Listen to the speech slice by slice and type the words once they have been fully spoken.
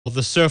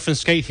the surf and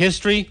skate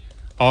history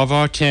of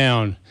our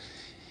town.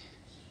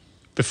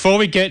 Before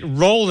we get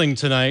rolling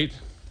tonight,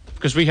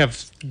 because we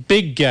have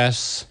big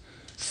guests,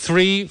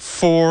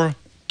 3-4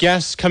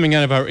 guests coming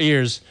out of our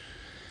ears.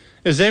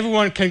 Can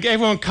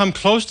everyone come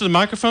close to the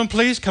microphone,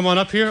 please? Come on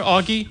up here,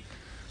 Augie.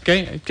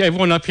 Okay,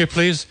 everyone up here,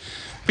 please.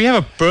 We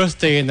have a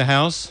birthday in the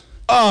house.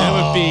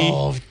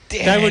 Oh,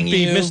 that would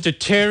be Mr.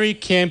 Terry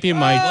Campion,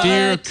 my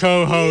dear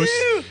co-host,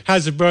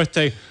 has a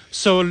birthday.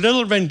 So a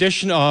little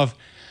rendition of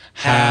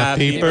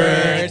Happy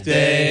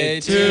birthday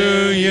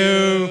to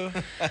you.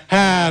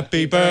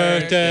 Happy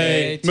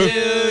birthday to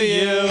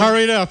you.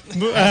 Hurry it up.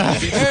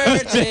 Happy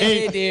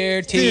birthday,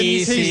 dear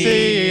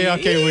TC.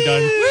 Okay, we're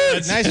done.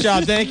 Nice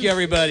job. Thank you,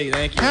 everybody.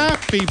 Thank you.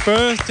 Happy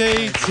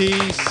birthday,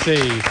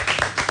 TC.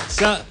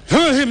 So,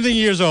 how many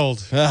years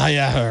old?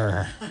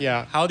 Yeah.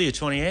 How old are you,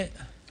 28?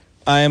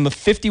 I am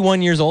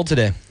 51 years old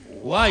today.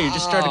 Wow, you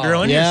just started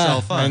growing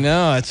yourself, huh? I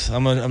know.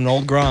 I'm an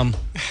old grom.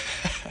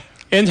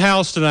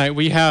 In-house tonight,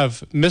 we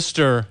have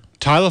Mr.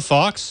 Tyler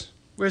Fox.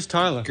 Where's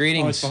Tyler?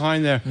 Greetings. Oh, it's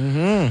behind there.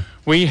 Mm-hmm.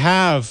 We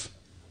have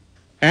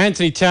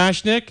Anthony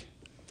Tashnick.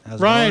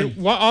 Ryan,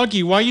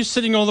 Augie, why are you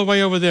sitting all the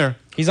way over there?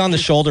 He's on the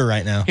shoulder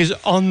right now. He's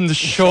on the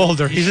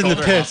shoulder. He's in the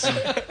pits.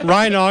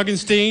 Ryan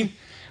Augenstein,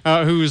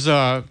 who's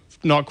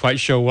not quite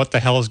sure what the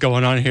hell is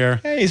going on here.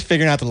 Hey, he's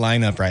figuring out the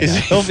lineup right now.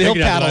 He'll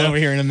paddle over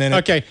here in a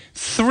minute. Okay,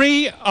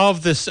 3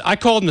 of this. I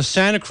call them the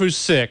Santa Cruz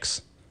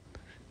Six.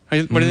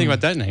 What do you think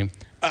about that name?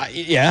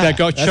 That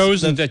got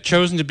chosen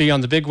to be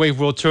on the Big Wave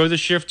World Tour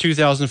this year,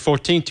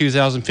 2014,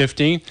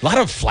 2015. A lot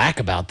of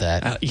flack about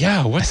that.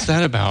 What's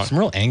that about? Some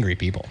real angry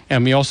people.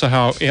 And we also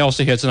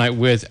here tonight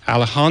with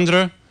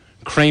Alejandra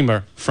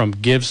Kramer from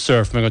Give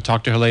Surf. I'm going to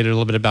talk to her later a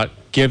little bit about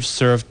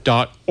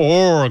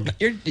givesurf.org.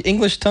 Your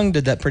English tongue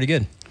did that pretty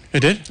good. It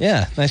did?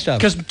 Yeah, nice job.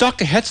 Because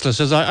Dr. Hetzler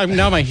says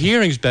now my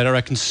hearing's better,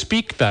 I can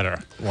speak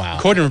better. Wow.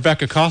 According to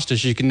Rebecca Costa,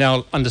 she can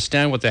now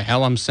understand what the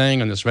hell I'm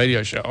saying on this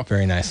radio show.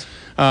 Very nice.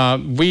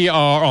 We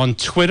are on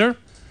Twitter,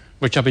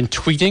 which I've been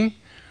tweeting.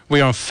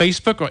 We are on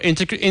Facebook or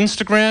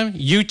Instagram,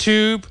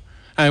 YouTube,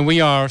 and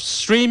we are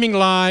streaming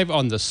live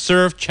on the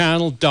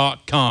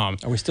surfchannel.com.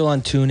 Are we still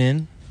on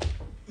TuneIn?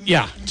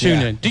 Yeah,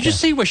 tune in. Did you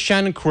see what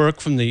Shannon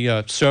Quirk from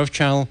the Surf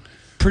Channel?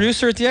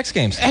 Producer at the X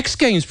Games. X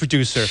Games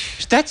producer.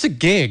 That's a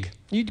gig.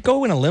 You'd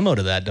go in a limo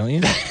to that, don't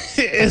you?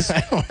 It is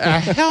a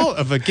hell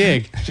of a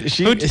gig. Is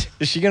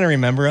she going to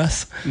remember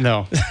us?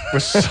 No. We're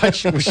small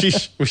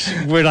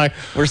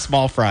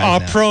fries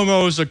Our now.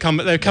 promos are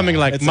coming. They're coming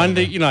like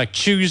Monday, like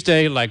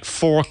Tuesday, like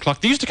 4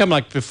 o'clock. They used to come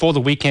like before the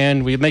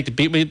weekend. She made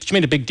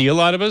a big deal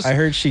out of us. I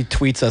heard she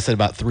tweets us at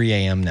about 3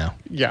 a.m. now.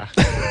 Yeah.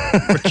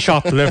 We're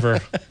chopped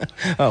liver.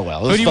 Oh,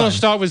 well. Who do you want to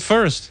start with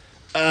first?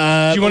 Do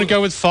you want to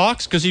go with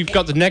Fox? Because you've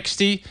got the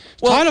Nexty.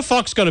 Tyler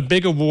Fox got a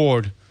big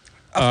award.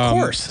 Of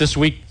course. This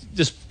week,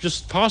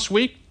 just past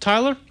week,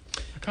 Tyler?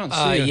 I can't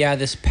see it. Yeah,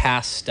 this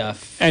past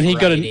stuff. And he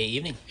got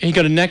evening. He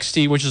got a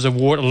Nexty, which is a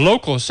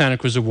local Santa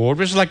Cruz award,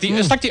 which is like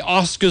it's like the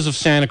Oscars of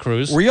Santa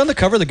Cruz. Were you on the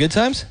cover of the Good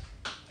Times?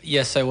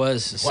 Yes, I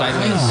was.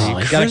 Sideways. Wow,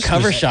 you got a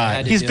cover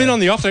shot. He's been on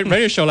the Off Late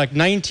Radio Show like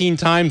 19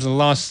 times in the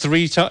last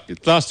three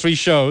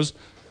shows.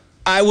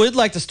 I would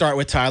like to start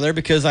with Tyler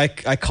because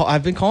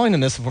I've been calling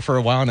him this for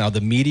a while now,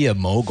 the media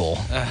mogul.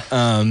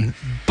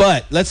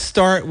 But let's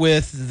start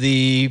with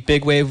the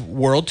Big Wave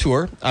World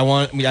Tour.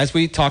 As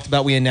we talked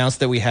about, we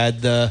announced that we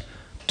had the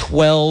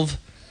 12,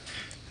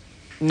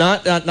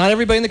 not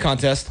everybody in the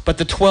contest, but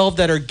the 12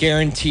 that are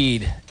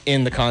guaranteed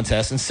in the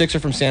contest, and 6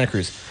 are from Santa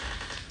Cruz.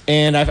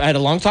 And I had a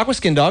long talk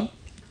with Skindog,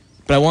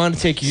 but I wanted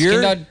to take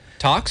Skindog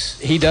talks?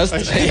 He does.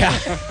 Yeah.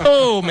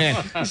 Oh,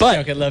 man. I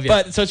love you.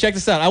 But so check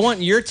this out. I want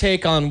your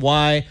take on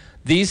why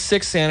these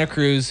 6 Santa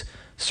Cruz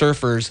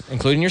surfers,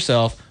 including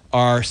yourself,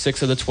 are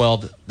 6 of the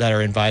 12 that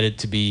are invited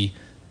to be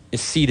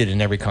seated in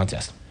every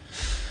contest.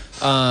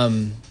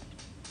 I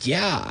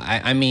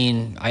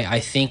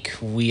think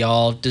we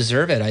all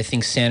deserve it. I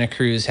think Santa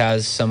Cruz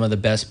has some of the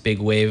best big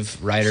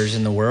wave riders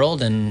in the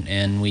world,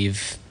 and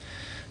we've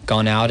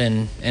gone out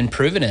and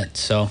proven it.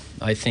 So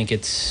I think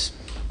it's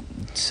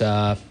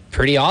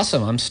pretty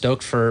awesome. I'm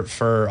stoked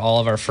for all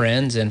of our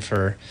friends and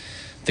for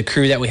the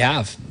crew that we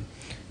have.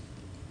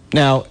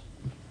 Now,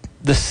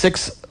 the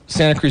 6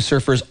 Santa Cruz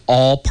surfers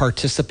all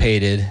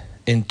participated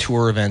in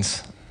tour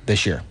events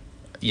this year.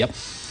 Yep.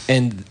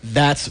 And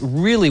that's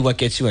really what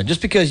gets you in.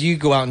 Just because you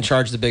go out and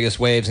charge the biggest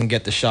waves and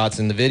get the shots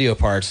and the video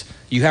parts,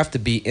 you have to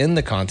be in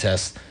the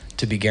contest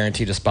to be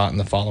guaranteed a spot in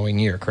the following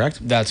year,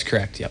 correct? That's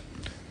correct, yep.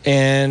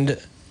 And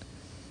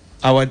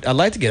I'd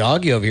like to get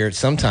Augie over here at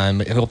some time.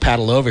 He'll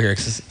paddle over here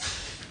because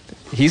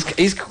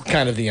he's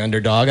kind of the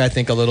underdog, I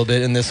think, a little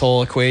bit in this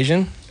whole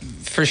equation.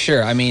 For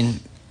sure. I mean,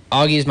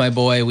 Augie's my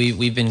boy.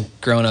 We've been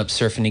growing up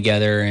surfing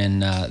together,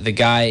 and the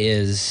guy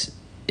is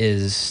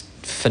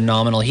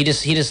phenomenal. He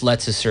just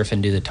lets us surf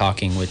and do the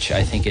talking, which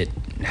I think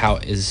how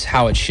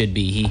it should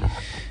be. He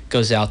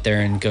goes out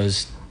there and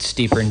goes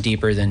steeper and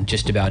deeper than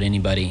just about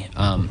anybody.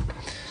 I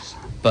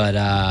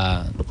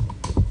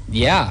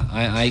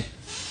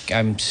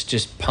I'm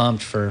just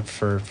pumped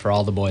for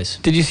all the boys.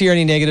 Did you see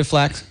any negative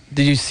flags?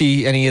 Did you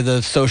see any of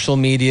the social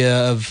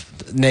media of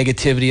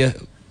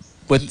negativity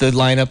with the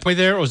lineup? Way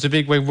there, or was the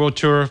Big Wave World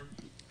Tour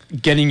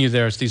getting you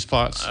there to these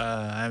spots?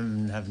 I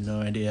have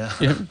no idea.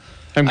 Yeah.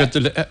 I've got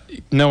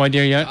no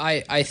idea yet.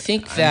 I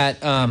think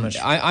that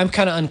I'm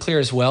kind of unclear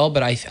as well,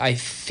 but I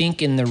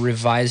think in the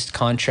revised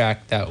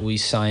contract that we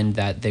signed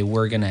that they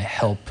were going to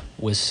help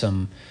with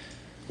some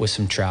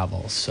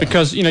travel. So.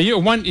 Because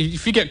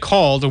if you get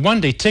called, a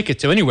one-day ticket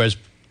to anywhere is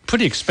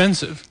pretty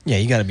expensive. Yeah,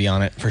 you got to be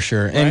on it for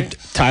sure. Right? And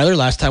Tyler,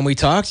 last time we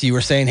talked, you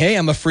were saying, "Hey,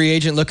 I'm a free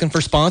agent looking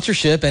for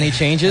sponsorship." Any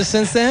changes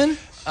since then?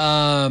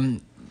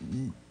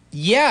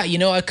 Yeah,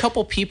 a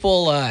couple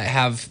people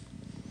have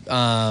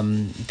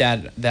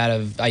that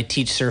I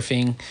teach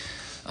surfing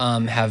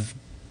have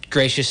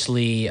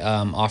graciously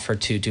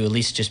offered to at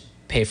least just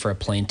pay for a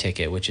plane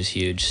ticket, which is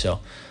huge. So,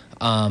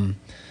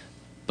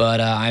 but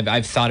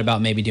I've thought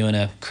about maybe doing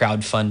a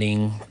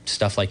crowdfunding,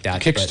 stuff like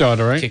that.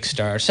 Kickstarter, right?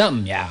 Kickstarter,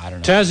 something. Yeah, I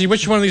don't know. Tazzy,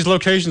 which one of these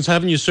locations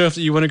haven't you surfed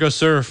that you want to go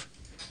surf?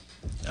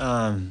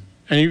 I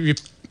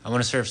And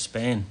want to surf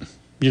Spain.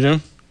 you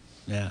know,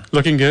 Yeah.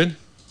 looking good.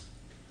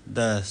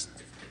 That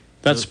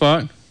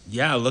Spot.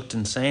 Yeah, it looked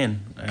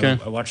insane. Okay.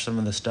 I watched some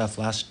of the stuff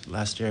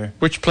last year.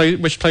 Which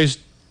place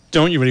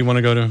don't you really want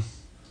to go to?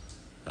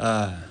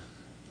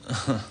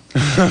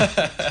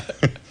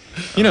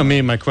 You know me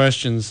and my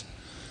questions.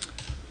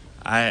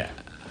 I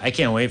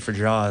can't wait for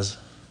Jaws.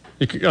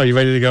 You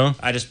ready to go?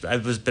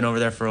 I've been over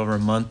there for over a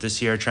month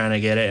this year trying to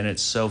get it, and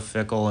it's so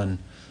fickle and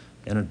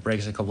it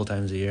breaks a couple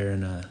times a year,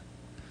 and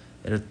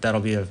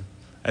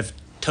I've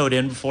towed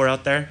in before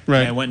out there. Right.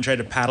 And I went and tried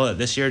to paddle it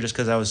this year just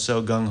because I was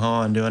so gung ho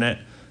on doing it.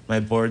 My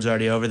board's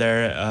already over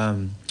there.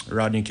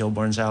 Rodney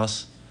Kilbourne's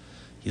house.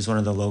 He's one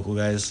of the local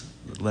guys,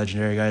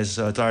 legendary guys.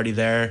 So it's already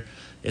there.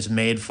 It's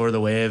made for the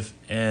wave.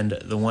 And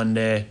the one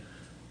day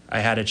I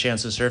had a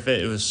chance to surf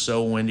it, it was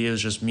so windy. It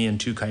was just me and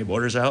two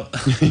kiteboarders out.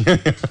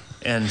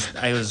 And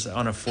I was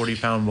on a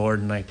 40-pound board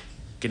and like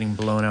getting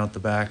blown out the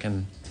back.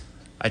 And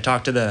I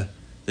talked to the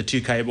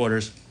two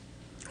kiteboarders.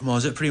 Well,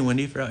 is it pretty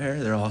windy for out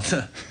here? They're all,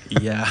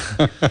 yeah.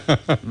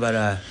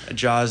 But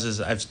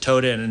Jaws I've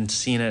towed it and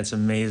seen it. It's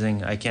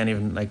amazing. I can't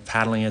even,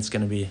 paddling it's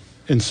going to be.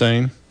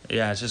 Insane.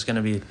 Yeah, it's just going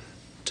to be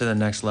to the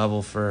next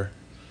level for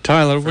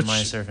Tyler, my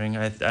surfing.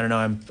 I don't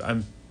know.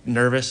 I'm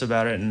nervous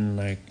about it and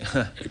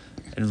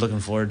and looking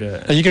forward to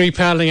it. Are you going to be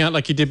paddling out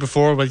like you did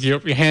before with your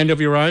hand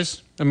over your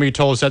eyes? I mean, you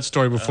told us that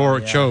story before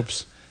at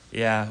Chopes.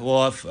 Yeah, well,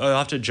 I'll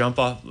have to jump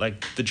off,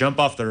 the jump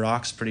off the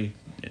rocks pretty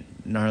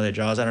gnarly at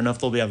Jaws. I don't know if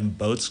they'll be having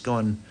boats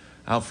going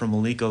out from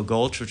Maliko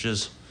Gulch, which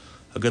is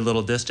a good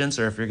little distance,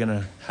 or if you're going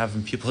to have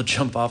people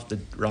jump off the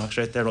rocks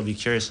right there. It'll be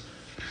curious.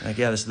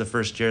 This is the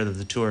first year of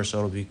the tour, so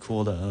it'll be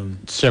cool to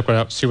check it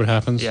out, see what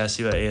happens. Yeah,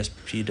 see what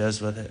ASP does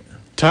with it.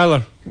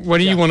 Tyler, where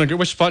do you want to go?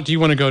 Which spot do you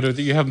want to go to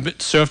that you haven't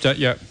surfed at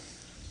yet?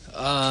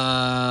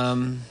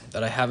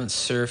 That I haven't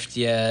surfed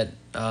yet.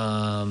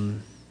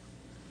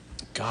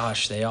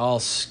 Gosh, they all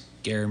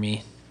scare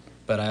me,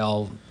 but I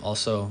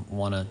also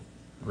want to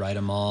ride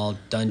them all.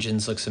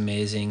 Dungeons looks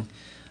amazing.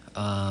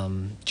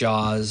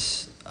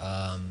 Jaws.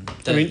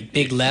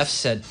 Big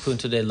lefts at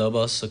Punta de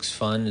Lobos looks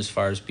fun as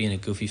far as being a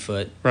goofy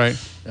foot. Right.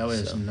 That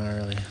was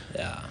gnarly.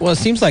 Yeah. Well, it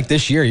seems like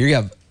this year you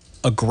have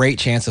a great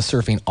chance of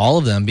surfing all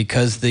of them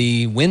because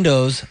the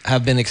windows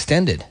have been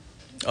extended.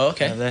 Oh,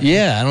 okay.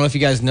 Yeah, I don't know if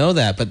you guys know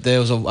that, but there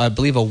was, I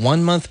believe, a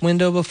 1 month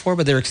window before,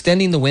 but they're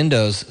extending the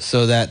windows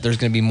so that there's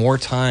going to be more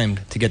time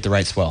to get the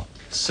right swell.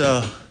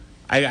 So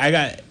I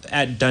got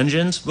at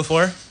Dungeons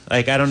before.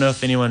 I don't know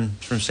if anyone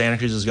from Santa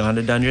Cruz has gone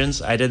to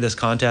Dungeons. I did this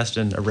contest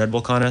a Red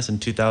Bull contest in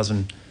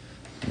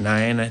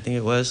 2009, I think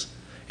it was.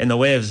 And the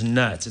wave's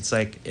nuts. It's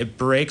it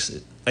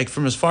breaks,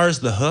 from as far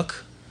as the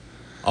hook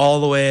all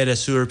the way to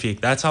Sewer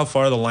Peak. That's how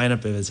far the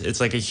lineup is.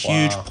 It's a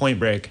huge point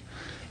break.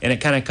 And it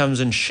kind of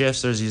comes in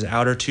shifts. There's these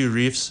outer two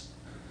reefs.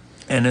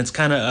 And it's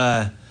kind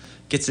of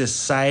gets this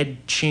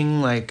side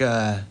ching,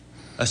 a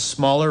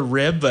smaller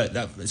rib, but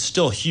it's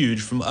still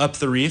huge from up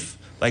the reef,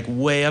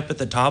 way up at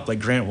the top,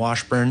 Grant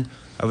Washburn,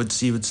 I would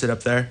sit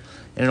up there.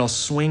 And it'll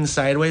swing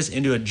sideways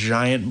into a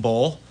giant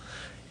bowl.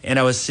 And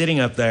I was sitting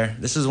up there.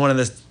 This is one of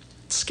the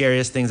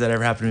scariest things that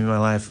ever happened to me in my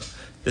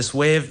life. This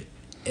wave,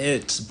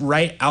 it's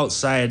right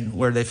outside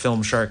where they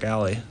film Shark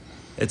Alley.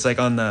 It's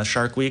on the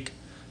Shark Week.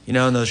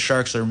 And those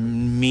sharks are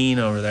mean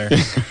over there.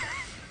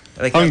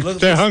 They're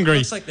hungry. It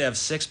looks like they have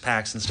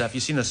 6-packs and stuff.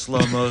 You've seen the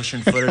slow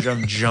motion footage of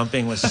them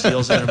jumping with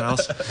seals in their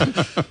mouths.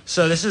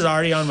 So this is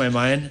already on my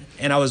mind.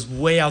 And I was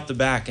way out the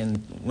back.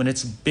 And when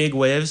it's big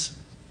waves,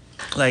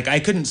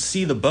 I couldn't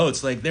see the boats.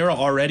 They were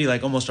already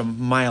almost a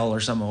mile or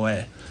something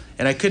away.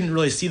 And I couldn't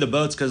really see the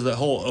boats because the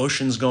whole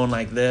ocean's going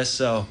like this.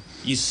 So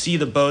you see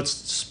the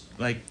boats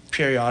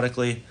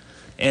periodically.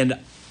 And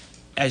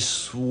I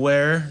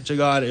swear to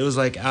God, it was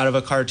out of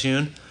a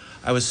cartoon.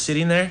 I was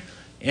sitting there,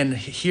 and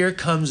here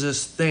comes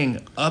this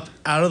thing up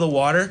out of the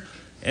water.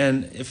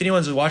 And if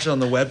anyone's watching on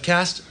the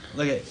webcast,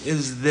 it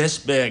is this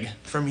big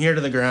from here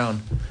to the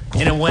ground.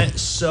 And it went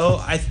so...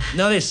 I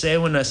know they say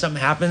when something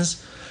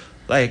happens,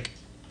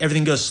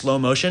 everything goes slow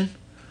motion.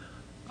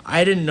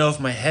 I didn't know if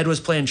my head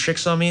was playing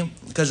tricks on me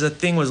because the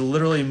thing was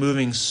literally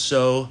moving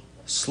so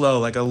slow,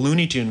 like a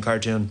Looney Tune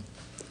cartoon.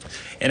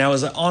 And I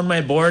was on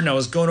my board and I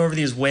was going over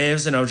these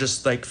waves and I was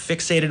just like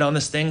fixated on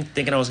this thing,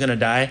 thinking I was gonna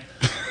die.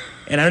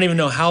 And I don't even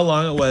know how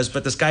long it was,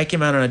 but this guy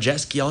came out on a jet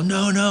ski.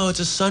 No, it's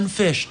a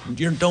sunfish.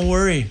 Don't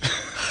worry.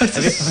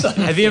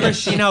 Have you ever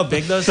seen how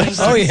big those things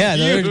are? Oh yeah,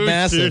 they're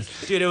massive.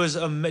 Dude, it was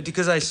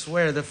because I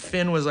swear the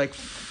fin was like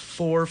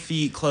 4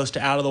 feet close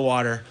to out of the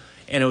water,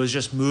 and it was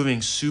just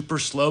moving super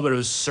slow, but it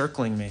was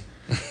circling me.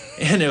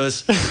 And it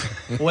was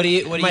What do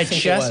you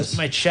think it was?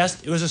 My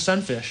chest. It was a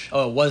sunfish.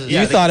 Oh, it was.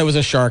 You thought it was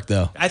a shark,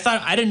 though.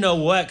 I didn't know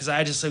what, because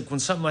I just like when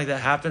something like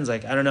that happens,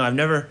 like I don't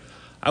know.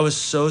 I was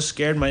so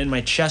scared. My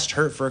chest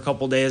hurt for a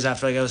couple days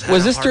after I was.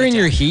 Was this during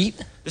your heat?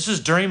 This was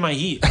during my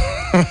heat.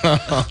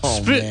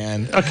 Oh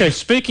man. Okay,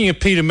 speaking of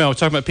Peter Mel, we're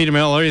talking about Peter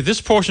Mel earlier.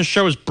 This portion of the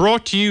show is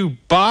brought to you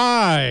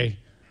by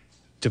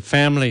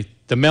the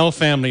Mel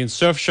family in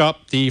Surf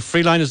Shop, the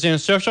Freeliners Inn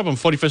Surf Shop on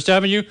 41st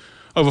Avenue.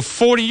 Over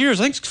 40 years.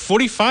 I think it's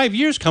 45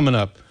 years coming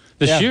up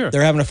this year.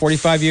 They're having a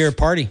 45-year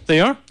party. They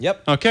are?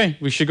 Yep. Okay,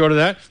 we should go to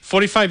that.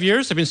 45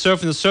 years. They've been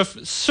serving the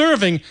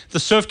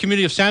surf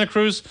community of Santa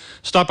Cruz.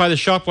 Stop by the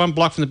shop 1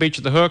 block from the beach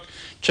at the Hook.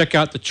 Check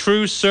out the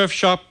true surf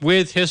shop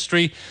with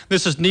history.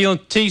 This is Neil and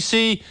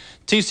TC.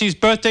 TC's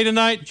birthday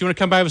tonight. Do you want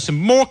to come by with some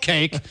more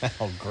cake?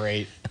 Oh,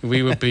 great.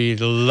 We would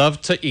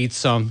love to eat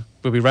some.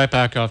 We'll be right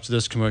back after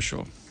this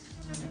commercial.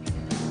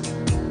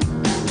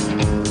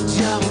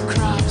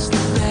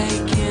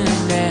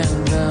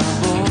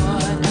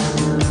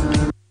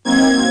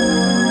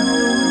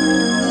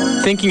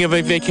 Thinking of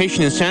a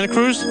vacation in Santa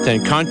Cruz?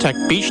 Then contact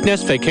Beach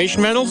Nest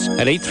Vacation Rentals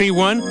at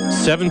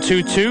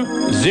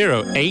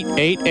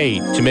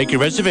 831-722-0888 to make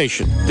your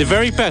reservation. The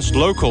very best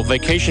local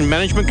vacation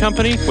management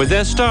company with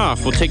their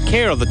staff will take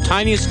care of the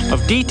tiniest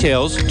of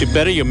details to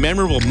better your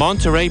memorable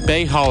Monterey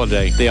Bay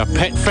holiday. They are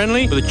pet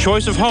friendly with a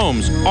choice of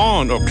homes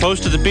on or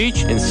close to the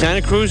beach in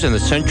Santa Cruz and the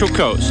Central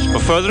Coast. For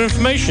further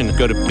information,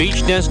 go to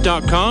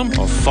beachnest.com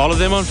or follow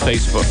them on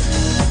Facebook.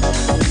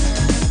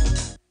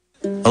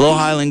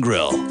 Aloha Island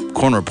Grill,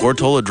 corner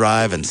Portola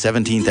Drive and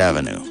 17th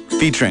Avenue,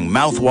 featuring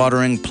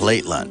mouth-watering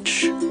plate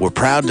lunch. We're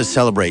proud to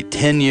celebrate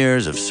 10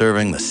 years of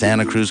serving the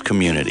Santa Cruz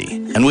community.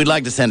 And we'd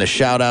like to send a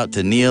shout-out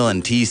to Neil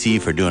and TC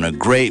for doing a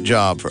great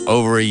job for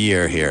over a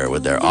year here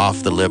with their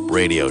Off the Lip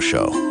radio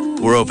show.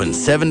 We're open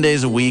 7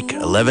 days a week,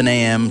 11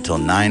 a.m. till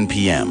 9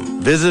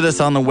 p.m. Visit us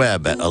on the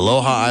web at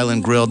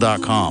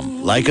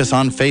alohaislandgrill.com. Like us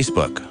on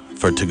Facebook.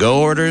 For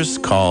to-go orders,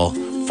 call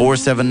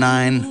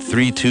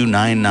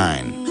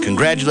 479-3299.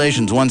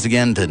 Congratulations once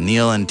again to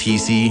Neil and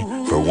TC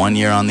for 1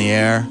 year on the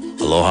air.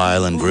 Aloha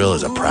Island Grill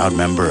is a proud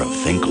member of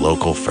Think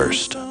Local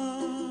First.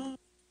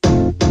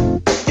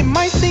 It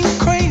might seem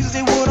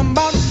crazy what I'm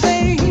about to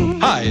say.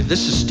 Hi,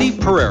 this is Steve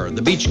Pereira,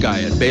 the beach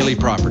guy at Bailey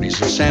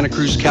Properties in Santa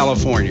Cruz,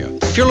 California.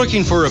 If you're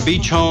looking for a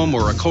beach home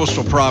or a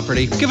coastal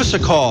property, give us a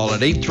call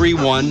at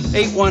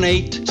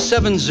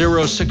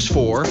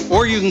 831-818-7064,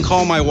 or you can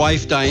call my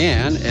wife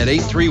Diane at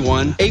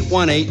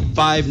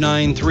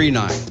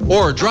 831-818-5939,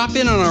 or drop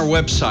in on our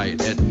website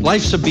at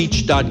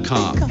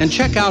lifesabeach.com and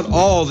check out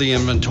all the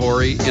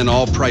inventory in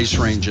all price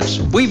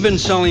ranges. We've been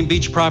selling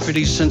beach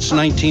properties since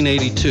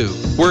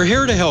 1982. We're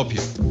here to help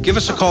you. Give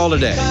us a call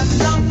today.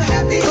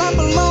 Clap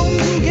along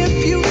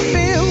if you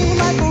feel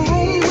like a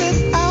room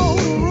without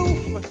a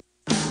roof.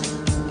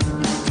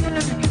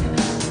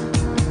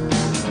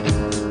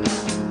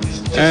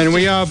 And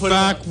we are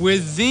back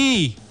with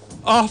the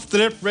Off the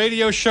Lip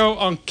radio show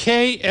on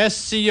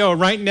KSCO.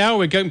 Right now,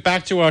 we're getting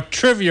back to our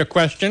trivia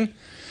question.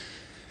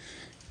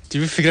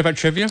 Did we forget about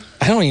trivia?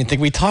 I don't even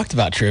think we talked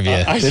about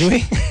trivia, did we?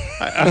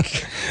 How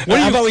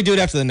about we do it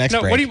after the next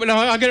break?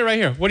 I'll get it right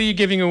here. What are you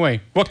giving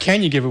away? What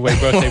can you give away,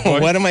 birthday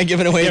boy? What am I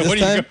giving away this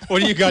time?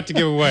 What do you got to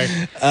give away?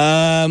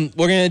 We're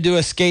going to do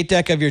a skate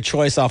deck of your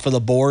choice off of the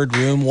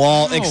boardroom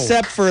wall,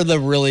 except for the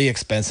really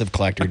expensive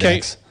collector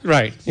decks.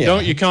 Right.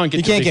 Yeah. You can't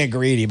get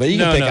greedy, but you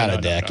can pick out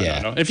a deck.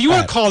 No. If you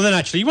want to call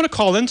in, you want to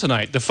call in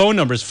tonight, the phone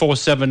number is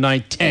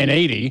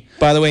 479-1080.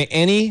 By the way,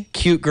 any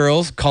cute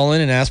girls, call in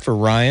and ask for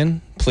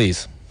Ryan,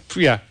 please.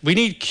 Yeah, we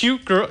need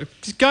cute girl.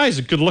 This guy's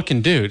a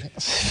good-looking dude.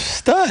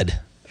 Stud.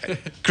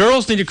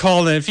 Girls need to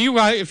call in. If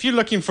you're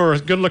looking for a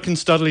good-looking,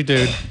 studly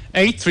dude,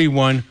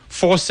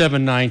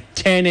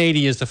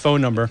 831-479-1080 is the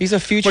phone number. He's a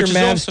future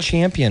Mavs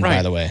champion,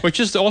 by the way. Which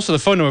is also the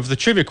phone number for the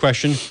trivia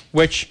question,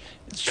 which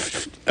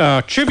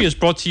trivia is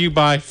brought to you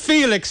by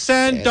Felix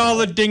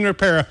 $10 Ding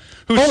Repair.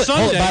 Hold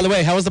it. By the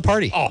way, how was the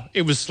party? Oh,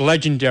 it was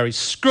legendary.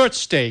 Skirt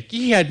steak.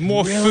 He had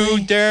more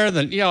food there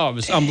than... Yeah, it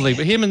was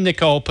unbelievable. Him and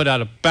Nicole put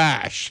out a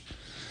bash.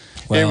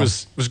 Well, it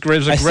was great.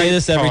 It was a great say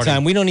this every party.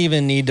 time. We don't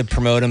even need to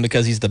promote him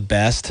because he's the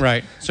best.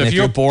 Right. So if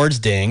your board's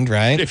dinged,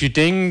 right? If you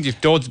dinged,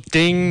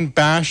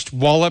 bashed,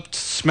 walloped,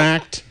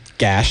 smacked.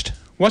 Gashed.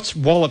 What's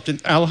walloped in...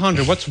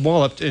 Alejandro, what's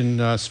walloped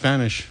in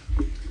Spanish?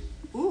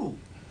 Ooh,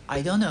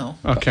 I don't know.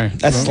 Okay.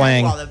 That's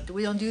slang. Walloped.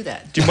 We don't do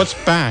that. Dude, what's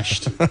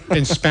bashed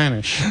in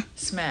Spanish?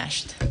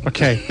 Smashed.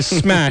 Okay, it's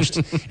smashed.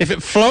 If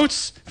it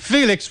floats,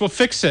 Felix will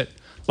fix it.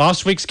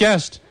 Last week's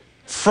guest,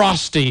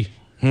 Frosty.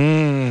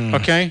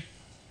 Okay?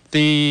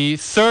 The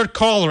third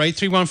caller,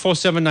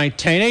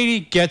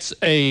 831-479-1080, gets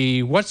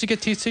a, what's he get,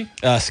 TC?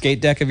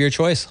 Skate deck of your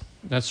choice.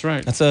 That's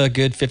right. That's a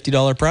good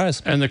 $50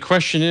 prize. And the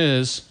question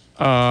is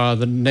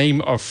the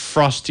name of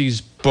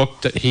Frosty's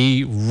book that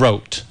he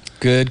wrote.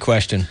 Good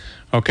question.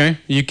 Okay?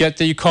 You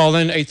call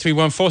in,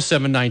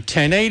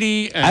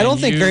 831-479-1080. I don't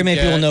think very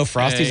many people know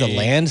Frosty's a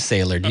land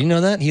sailor. Do you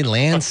know that? He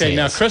land sails. Okay,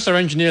 now Chris, our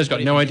engineer, has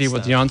got no idea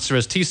what the answer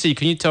is. TC,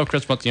 can you tell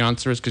Chris what the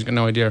answer is? Because he's got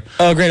no idea.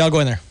 Oh, great. I'll go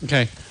in there.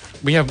 Okay.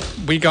 Here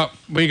we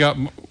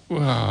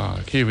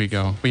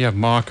go. We have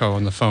Marco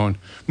on the phone.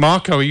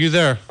 Marco, are you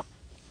there?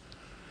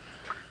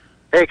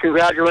 Hey,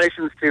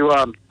 congratulations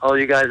to all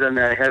you guys on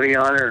the heavy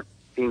honor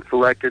being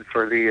selected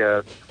for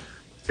the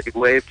Big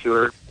Wave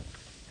Tour.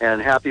 And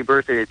happy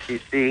birthday to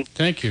TC.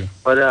 Thank you.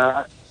 But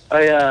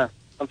I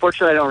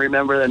unfortunately I don't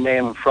remember the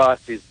name of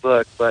Frosty's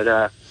book, but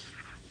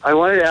I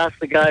wanted to ask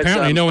the guys.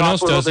 Apparently no one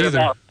else does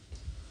either.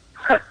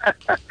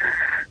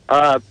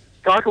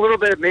 Talk a little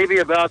bit maybe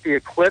about the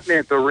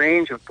equipment, the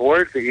range of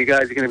boards that you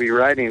guys are going to be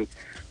riding.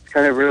 It's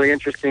kind of really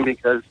interesting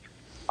because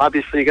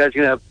obviously you guys are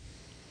going to have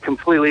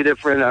completely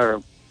different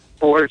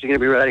boards. You're going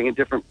to be riding in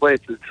different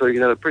places, so you're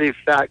going to have a pretty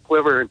fat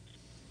quiver.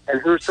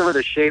 And who some of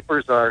the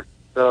shapers are.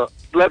 So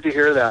I'd love to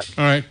hear that.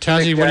 All right,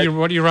 Tazzy, what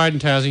are you riding,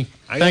 Tazzy?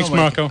 Thanks,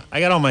 Marco. I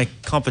got all my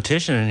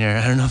competition in here.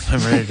 I don't know if I'm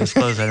ready to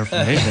disclose that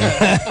information.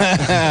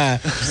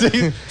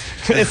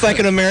 It's like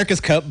an America's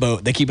Cup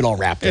boat. They keep it all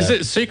wrapped up. Is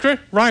it secret?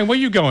 Ryan, where are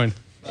you going?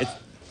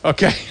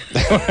 Okay.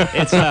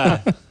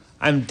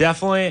 I'm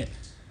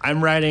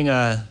riding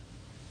a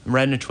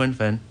twin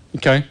fin.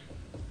 Okay.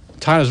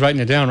 Tyler's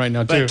writing it down right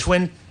now, too.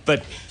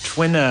 But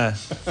twin,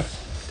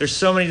 there's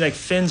so many, like,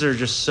 fins are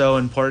just so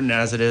important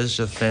as it is,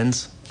 just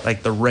fins.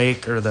 Like the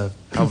rake or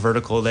how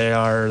vertical they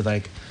are,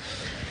 like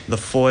the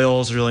foil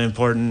is really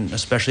important,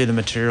 especially the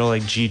material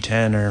like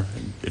G10 or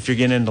if you're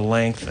getting into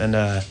length. And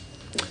but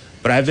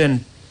I've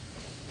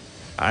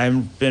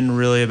been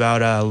really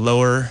about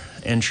lower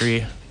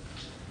entry,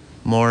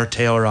 more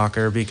tail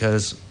rocker,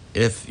 because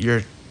if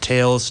your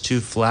tail is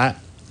too flat,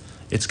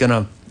 it's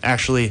gonna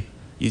actually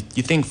you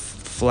think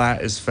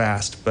flat is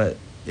fast, but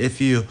if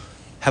you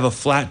have a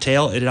flat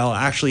tail, it'll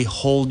actually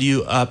hold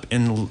you up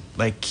and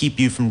like keep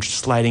you from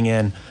sliding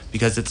in,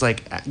 because it's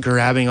like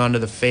grabbing onto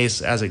the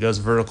face as it goes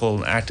vertical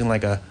and acting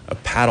like a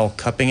paddle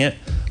cupping it.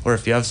 Or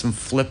if you have some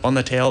flip on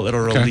the tail,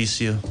 it'll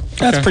release you.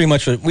 That's pretty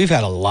much what we've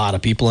had a lot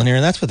of people in here,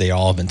 and that's what they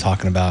all have been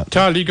talking about.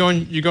 Tyler, you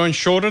going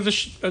shorter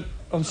these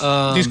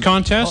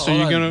contests? Or are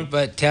you gonna?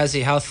 But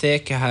Tazzy, how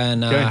thick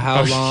and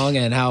how long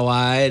and how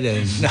wide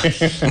and?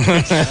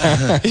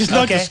 He's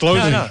not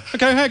disclosing. No.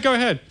 Okay, go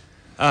ahead.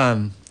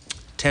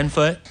 10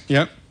 foot.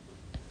 Yep.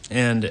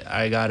 And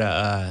I got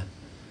I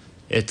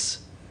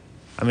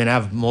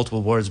have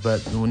multiple boards,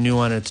 but the new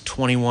one, it's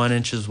 21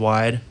 inches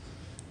wide,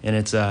 and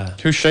it's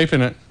who's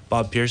shaping it?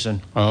 Bob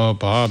Pearson. Oh,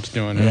 Bob's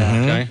doing it.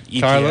 Yeah. Okay. ETS.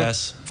 Tyler?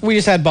 We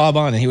just had Bob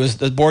on, and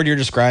the board you're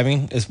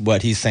describing is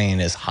what he's saying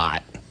is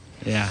hot.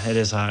 Yeah, it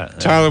is hot.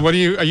 Tyler, are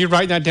you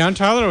writing that down,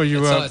 Tyler, or are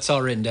you? It's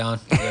all written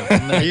down.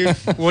 Yeah.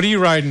 What are you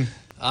riding?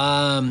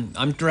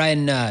 I'm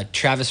riding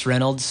Travis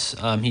Reynolds.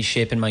 He's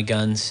shaping my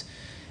guns,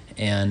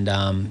 and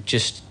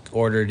just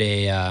ordered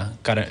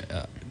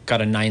got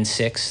a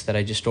 9.6 that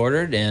I just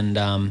ordered,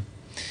 and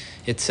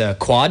it's a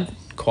quad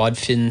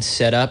fin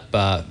setup.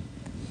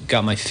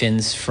 Got my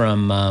fins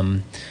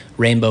from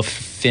Rainbow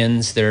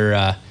Fins. They're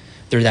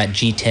that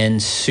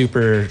G10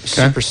 super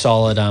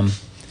solid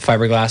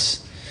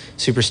fiberglass,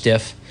 super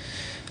stiff.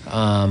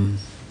 And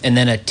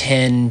then a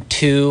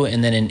 10.2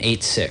 and then an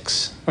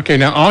 8.6. Okay,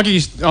 now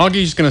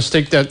Augie's going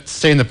to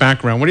stay in the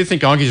background. What do you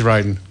think Augie's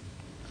riding?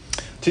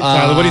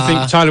 Tyler, what do you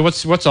think? Tyler,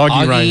 what's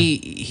Augie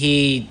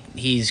riding?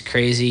 He's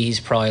crazy.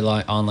 He's probably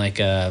on like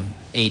a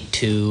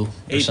 8.2 or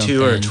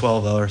 8.2 or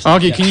 12 or Augie,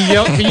 something.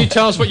 can you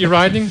tell us what you're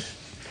riding?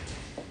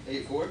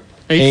 8.4.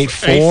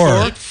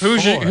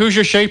 8.4. Who's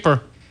your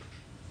shaper?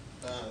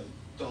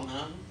 Don't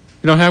have them.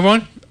 You don't have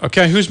one?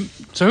 Okay, who's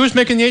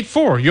making the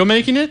 8.4? You're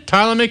making it?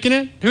 Tyler making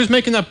it? Who's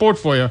making that board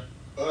for you?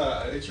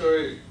 It's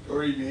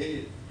already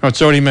made. Oh,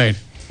 it's already made.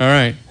 All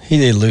right.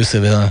 He's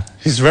elusive, huh?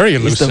 He's very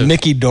elusive. He's the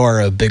Mickey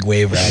Dora of big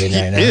wave riding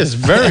right now. He is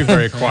very,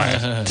 very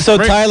quiet. So,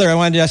 Tyler, I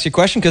wanted to ask you a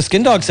question, because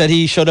Skindog said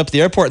he showed up at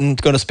the airport and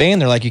to go to Spain.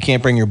 They're like, you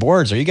can't bring your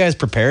boards. Are you guys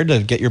prepared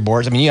to get your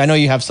boards? I mean, I know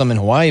you have some in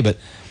Hawaii, but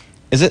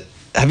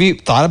have you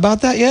thought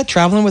about that yet,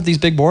 traveling with these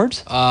big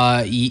boards?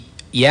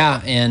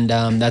 Yeah, and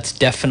that's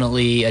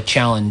definitely a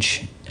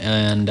challenge.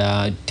 And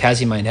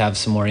Tazzy might have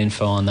some more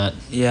info on that.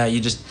 Yeah, you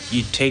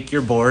take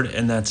your board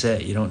and that's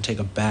it. You don't take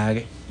a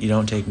bag. You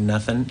don't take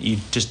nothing. You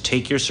just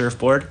take your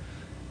surfboard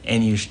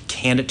and you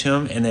hand it to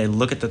them, and they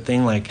look at the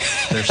thing like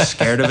they're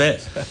scared of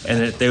it,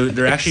 and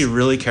they're actually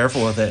really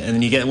careful with it. And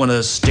then you get one of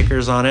those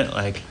stickers on it,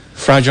 like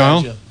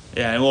fragile.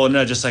 Yeah, well,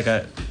 no, just like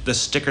the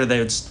sticker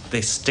they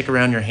stick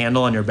around your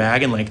handle on your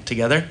bag, and like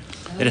together,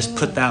 they just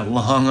put that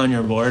long on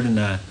your board.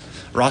 And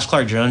Ross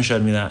Clark Jones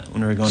showed me that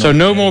when we were going. So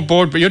no more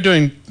board, but you're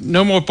doing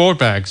no more board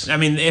bags. I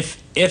mean,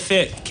 if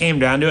it came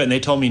down to it, and they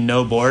told me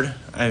no board,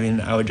 I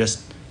mean, I would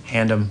just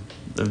hand them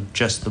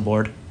just the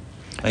board.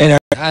 And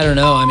I don't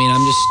know. I mean,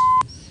 I'm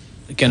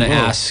just gonna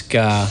ask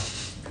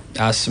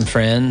some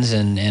friends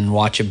and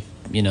watch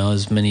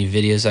as many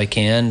videos as I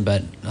can.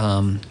 But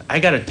I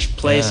got a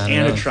place I don't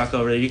and know. a truck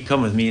over there. You can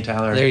come with me,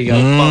 Tyler. There you go.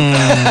 Bump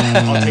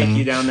that. I'll take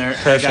you down there. I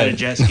got a Perfect.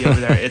 jet ski over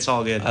there. It's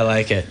all good. I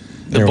like it.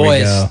 The there boys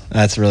we go.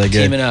 That's really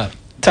good. teaming up.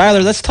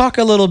 Tyler, let's talk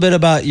a little bit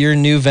about your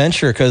new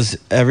venture, because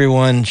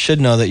everyone should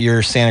know that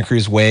you're Santa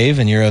Cruz Wave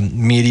and you're a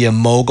media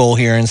mogul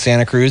here in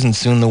Santa Cruz and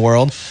soon the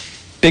world.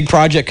 Big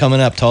project coming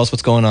up. Tell us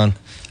what's going on.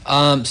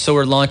 So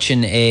we're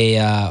launching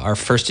our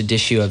first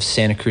issue of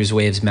Santa Cruz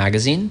Waves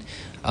magazine.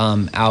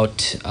 Out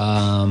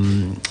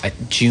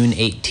June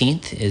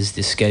 18th is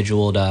the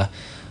scheduled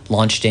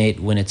launch date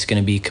when it's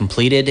going to be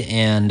completed,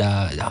 and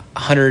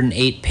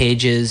 108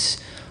 pages,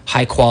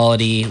 high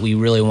quality. We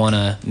really want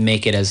to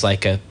make it as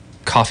like a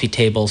coffee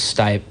table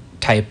type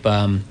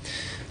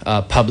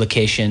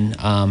publication.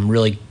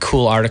 Really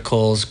cool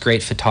articles,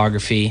 great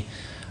photography.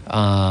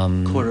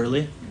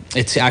 Quarterly?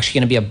 It's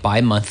actually going to be a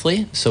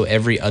bi-monthly, so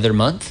every other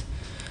month.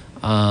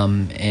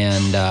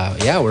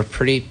 We're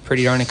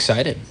pretty darn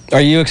excited.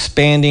 Are you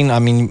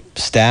expanding,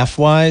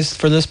 staff-wise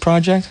for this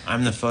project?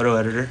 I'm the photo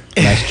editor.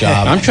 Nice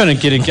job. I'm trying to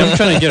get a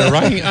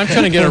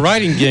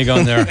writing gig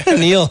on there.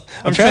 Neil,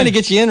 I'm trying to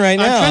get you in right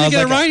now. I'm trying I to was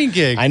get a like, writing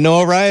gig. I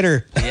know a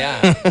writer.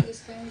 Yeah.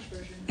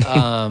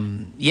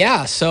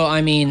 So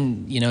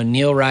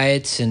Neil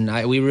writes,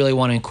 and we really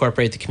want to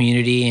incorporate the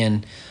community,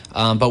 and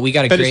but we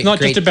got a But great. it's not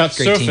great, just about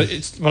great surfers. team.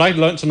 It's what I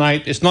learned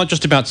tonight. It's not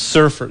just about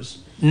surfers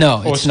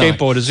No, or it's not.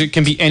 skateboarders. It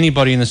can be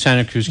anybody in the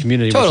Santa Cruz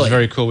community, which Totally. is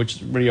very cool. Which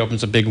really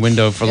opens a big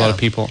window for a lot of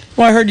people.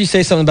 Well, I heard you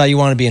say something about you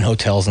want to be in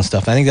hotels and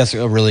stuff. I think that's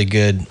a really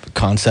good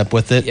concept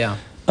with it. Yeah.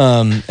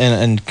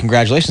 And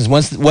congratulations.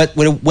 When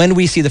do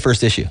we see the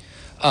first issue?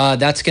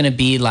 That's going to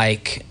be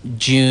like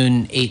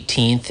June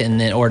 18th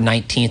or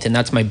 19th, and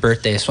that's my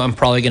birthday. So I'm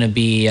probably going to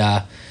be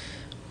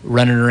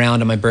running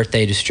around on my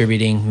birthday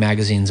distributing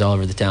magazines all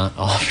over town.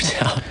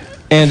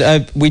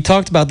 And we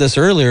talked about this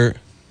earlier.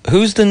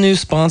 Who's the new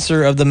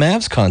sponsor of the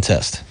Mavs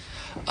contest?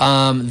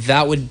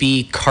 That would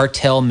be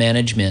Cartel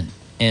Management,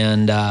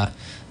 and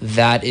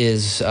that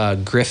is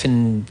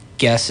Griffin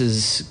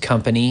Guess's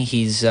company.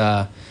 He's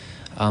the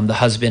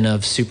husband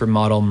of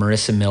supermodel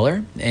Marissa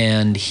Miller,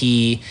 and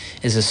he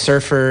is a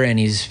surfer, and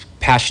he's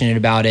passionate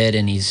about it,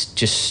 and he's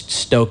just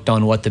stoked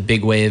on what the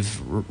big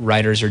wave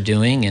riders are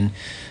doing, and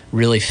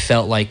really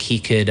felt like he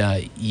could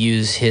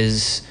use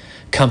his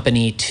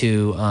company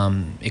to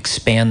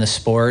expand the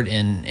sport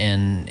and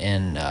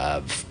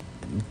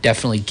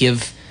definitely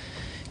give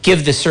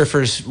the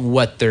surfers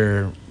what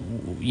they're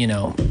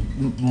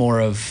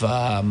more of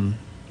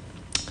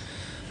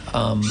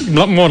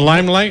More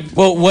limelight.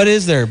 Well,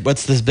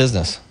 what's this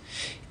business?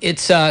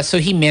 It's so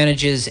he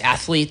manages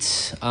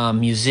athletes,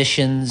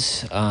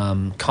 musicians,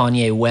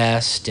 Kanye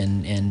West,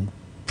 and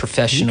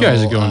professional. You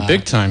guys are going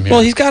big time here. Well,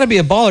 he's got to be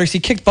a baller. He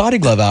kicked Body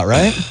Glove out,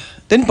 right?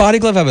 Didn't Body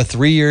Glove have a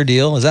 3-year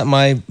deal? Is that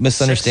my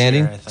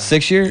misunderstanding?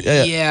 6 year, I thought.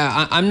 6 year?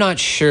 Yeah, I'm not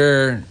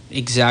sure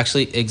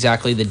exactly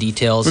the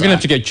details. We're gonna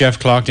have to get Jeff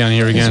Clark down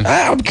here again.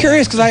 I'm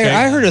curious because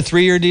I heard a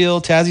 3-year deal.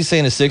 Tazzy's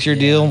saying a 6-year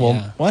deal. Well,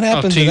 yeah. what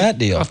happened to that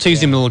deal? I'll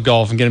tease him a little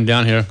golf and get him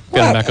down here.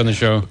 Get him back on the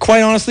show.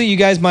 Quite honestly, you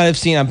guys might have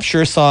seen, I'm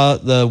sure saw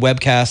the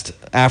webcast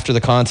after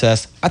the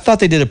contest. I thought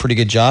they did a pretty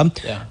good job.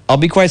 Yeah. I'll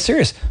be quite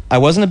serious. I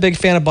wasn't a big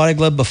fan of Body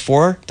Glove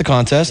before the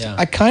contest. Yeah.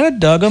 I kind of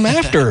dug them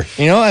after.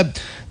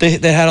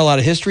 They had a lot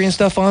of history and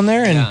stuff on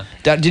there. And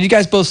did you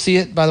guys both see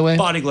it, by the way?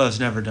 Body Glove's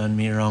never done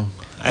me wrong.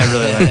 I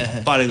really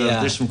like Body Glove. Yeah.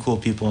 There's some cool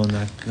people in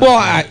that. Well,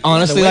 I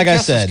honestly, the like I webcast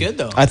was said, good,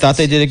 though. I thought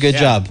they did a good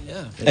job.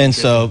 Yeah. And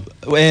so,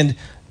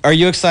 are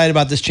you excited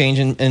about this change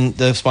in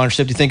the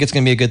sponsorship? Do you think it's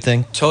going to be a good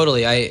thing?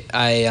 Totally. I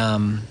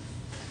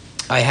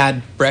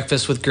had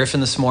breakfast with Griffin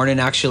this morning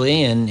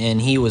actually,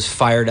 and he was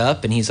fired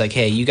up, and he's like,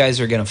 "Hey, you guys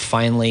are gonna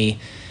finally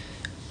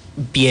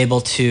be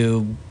able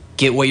to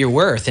get what you're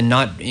worth, and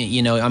not,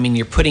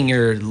 you're putting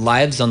your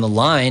lives on the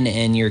line,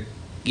 and you're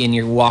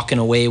walking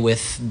away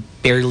with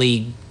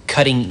barely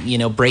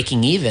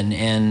breaking even,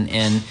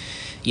 and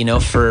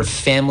for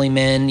family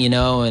men,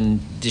 and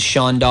the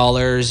Shawn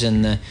dollars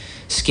and the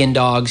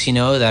Skindogs,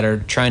 that are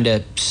trying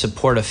to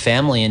support a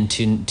family, and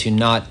to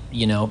not,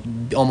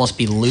 almost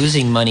be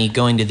losing money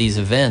going to these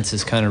events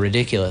is kind of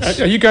ridiculous."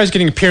 Are you guys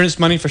getting appearance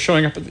money for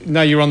showing up?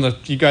 Now you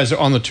guys are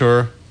on the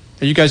tour.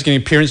 Are you guys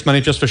getting appearance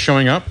money just for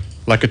showing up?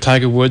 Like a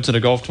Tiger Woods at a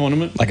golf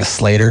tournament? Like a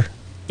Slater?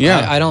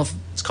 Yeah. I don't.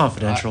 It's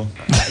confidential.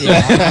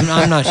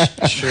 I'm not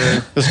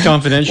sure. It's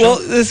confidential. Well,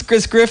 this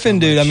Chris Griffin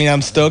dude,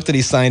 I'm stoked that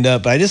he signed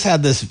up, but I just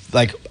had this,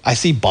 I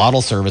see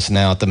bottle service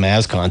now at the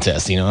Mavs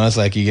contest, It's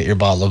like you get your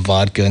bottle of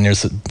vodka and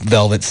there's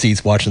velvet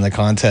seats watching the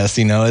contest,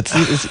 Is he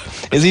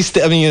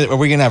are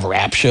we going to have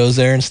rap shows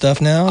there and stuff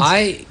now?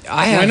 I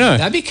have, not?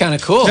 that'd be kind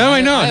of cool. No,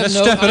 I know. Let's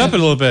step it up a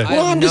little bit. I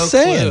have I'm no just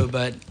saying. clue,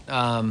 but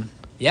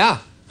yeah.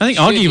 I think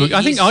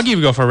Augie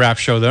would go for a rap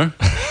show there.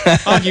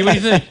 Augie, what do you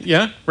think?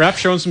 Yeah? Rap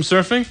show and some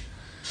surfing?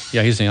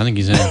 Yeah, I think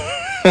he's in.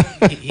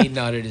 He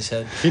nodded his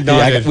head. He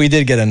nodded. Yeah, we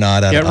did get a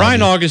nod out of Ryan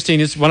Augie. Augenstein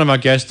is one of our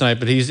guests tonight,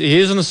 but he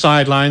is on the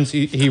sidelines.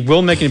 He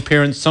will make an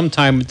appearance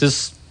sometime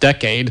this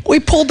decade.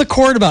 We pulled the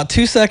cord about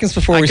 2 seconds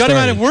before we I got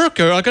started. him out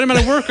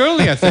of work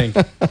early, I think.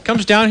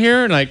 Comes down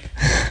here and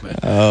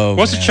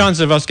what's the chance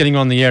of us getting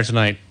on the air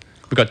tonight?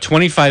 We've got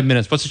 25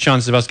 minutes. What's the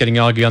chance of us getting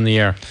Augie on the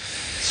air?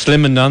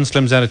 Slim and none.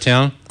 Slim's out of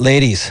town.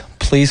 Ladies,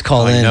 please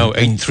call in. No,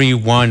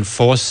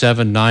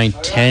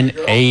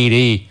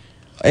 831-479-1080.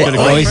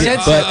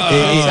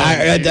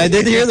 I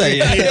did hear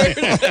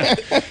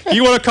that.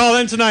 You want to call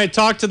in tonight,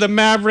 talk to the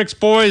Mavericks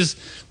boys.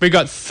 We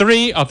got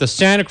 3 of the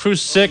Santa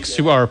Cruz Six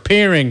who are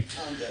appearing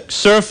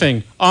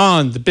surfing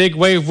on the Big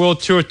Wave World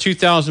Tour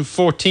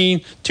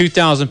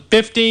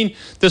 2014-2015.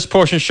 This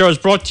portion of the show is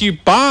brought to you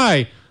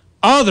by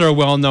other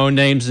well-known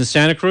names in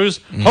Santa Cruz.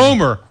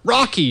 Homer,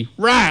 Rocky,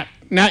 Rat,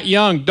 Nat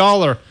Young,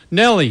 Dollar,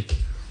 Nelly,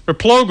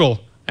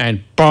 Replogle,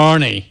 and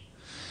Barney.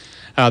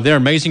 There are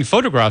amazing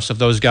photographs of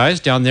those guys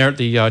down there at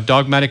the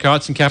Dogmatic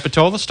Arts in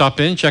Capitola.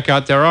 Stop in, check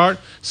out their art.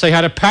 Say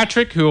hi to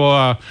Patrick, who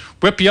will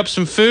whip you up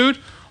some food.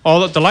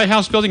 All at the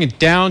Lighthouse Building in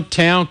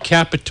downtown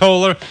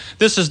Capitola.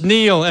 This is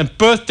Neil and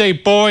birthday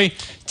boy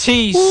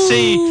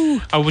TC.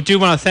 Woo. I do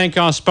want to thank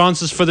our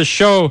sponsors for the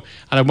show,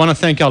 and I want to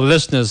thank our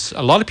listeners.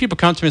 A lot of people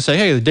come to me and say,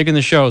 hey, they're digging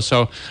the show.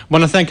 So I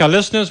want to thank our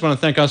listeners, want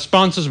to thank our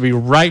sponsors. We'll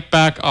be right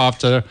back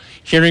after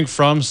hearing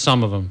from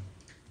some of them.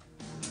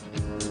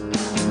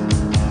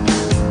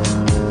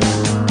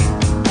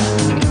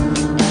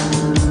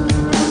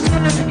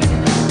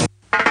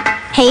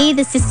 Hey,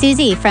 this is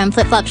Susie from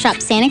Flip Flop Shop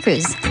Santa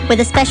Cruz with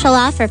a special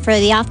offer for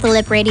the Off the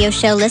Lip Radio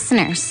Show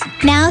listeners.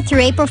 Now through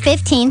April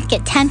 15th,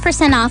 get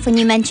 10% off when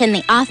you mention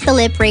the Off the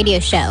Lip Radio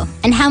Show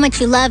and how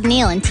much you love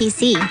Neil and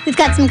TC. We've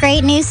got some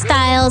great new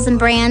styles and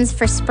brands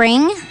for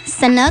spring,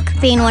 Skindog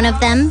being one of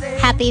them,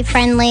 happy,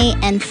 friendly,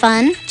 and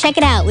fun. Check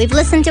it out. We've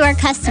listened to our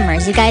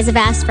customers. You guys have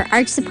asked for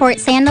arch support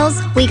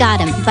sandals. We got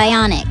them,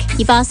 Bionic.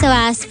 You've also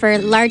asked for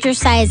larger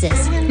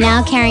sizes,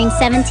 now carrying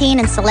 17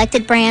 and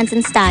selected brands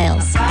and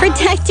styles.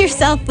 Protect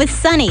yourself with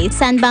Sunny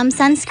Sunbum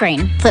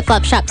Sunscreen. Flip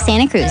Flop Shop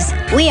Santa Cruz.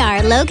 We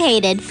are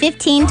located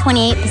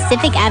 1528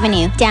 Pacific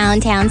Avenue,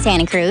 downtown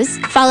Santa Cruz.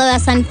 Follow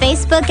us on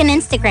Facebook and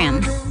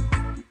Instagram.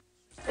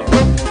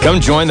 Come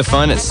join the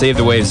fun at Save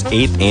the Wave's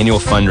 8th annual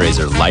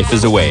fundraiser, Life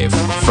is a Wave,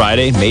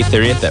 Friday, May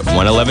 30th at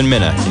 111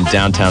 Minna in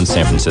downtown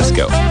San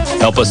Francisco.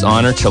 Help us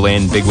honor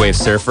Chilean big wave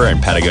surfer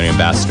and Patagonia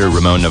ambassador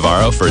Ramon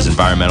Navarro for his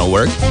environmental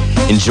work.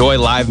 Enjoy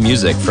live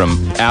music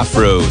from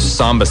Afro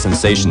Samba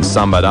sensation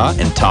Sambada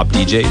and top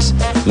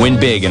DJs. Win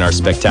big in our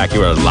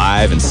spectacular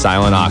live and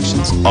silent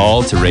auctions,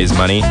 all to raise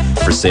money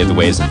for Save the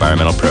Wave's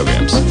environmental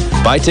programs.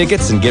 Buy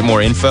tickets and get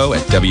more info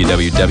at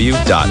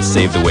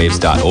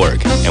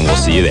www.savethewaves.org, and we'll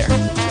see you there.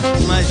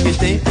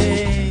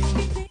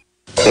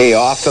 Hey,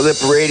 Off the Lip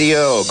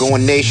Radio,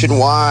 going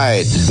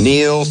nationwide.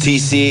 Neil,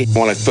 TC,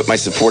 want to put my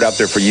support out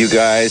there for you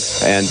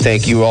guys, and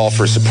thank you all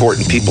for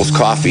supporting People's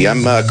Coffee.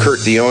 I'm Kurt,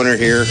 the owner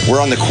here.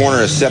 We're on the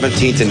corner of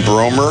 17th and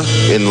Bromer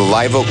in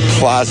Live Oak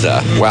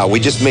Plaza. Wow,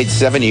 we just made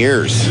 7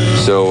 years,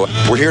 so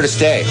we're here to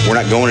stay. We're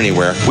not going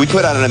anywhere. We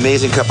put out an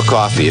amazing cup of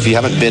coffee. If you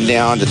haven't been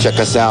down to check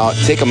us out,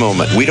 take a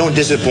moment. We don't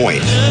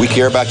disappoint. We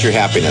care about your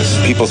happiness.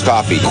 People's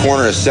Coffee,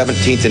 corner of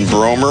 17th and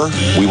Bromer.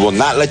 We will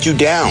not let you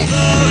down.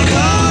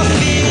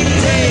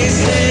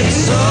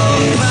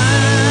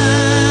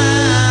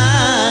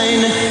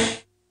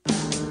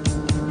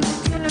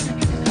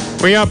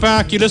 We are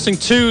back. You're listening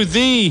to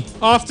the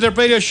Off the Lip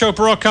Radio Show,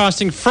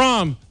 broadcasting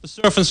from the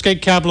surf and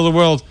skate capital of the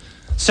world,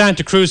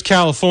 Santa Cruz,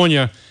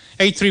 California.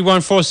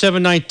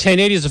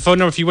 831-479-1080 is the phone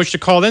number if you wish to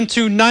call in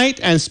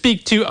tonight and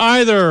speak to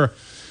either.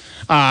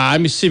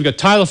 Let me see. We've got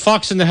Tyler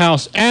Fox in the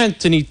house,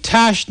 Anthony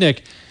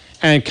Tashnick,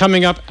 and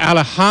coming up,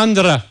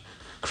 Alejandra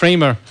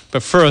Kramer.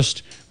 But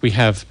first, we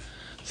have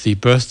the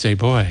birthday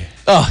boy.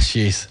 Oh,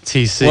 jeez.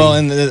 TC. Well,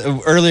 and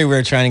earlier we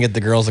were trying to get the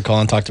girls to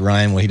call and talk to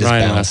Ryan. Well, he just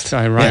bounced.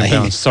 Ryan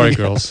bounced. Sorry,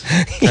 girls.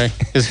 Okay.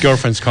 His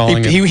girlfriend's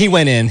calling. He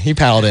went in. He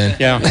paddled in.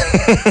 Yeah.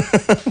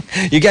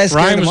 You guys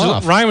scared him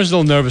off. Ryan was a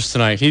little nervous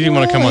tonight. He didn't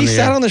want to come on the air.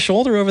 He sat on the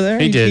shoulder over there.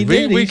 He did.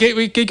 We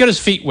got his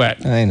feet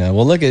wet. I know.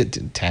 Well, look at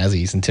Tazzy.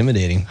 He's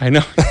intimidating. I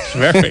know.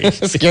 Very.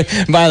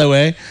 By the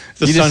way,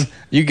 the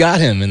you got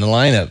him in the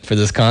lineup for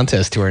this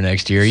contest tour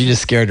next year. You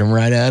just scared him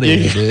right out of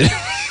it, dude.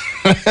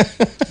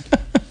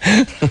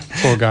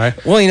 Poor guy.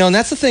 Well, and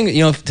that's the thing.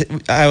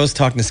 I was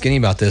talking to Skinny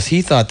about this.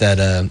 He thought that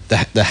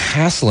the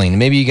hassling.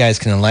 Maybe you guys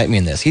can enlighten me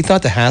in this. He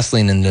thought the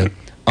hassling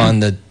on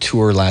the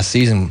tour last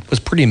season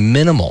was pretty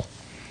minimal,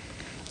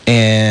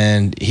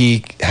 and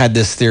he had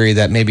this theory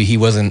that maybe he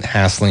wasn't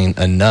hassling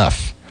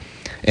enough.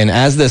 And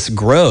as this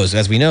grows,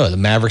 as we know, the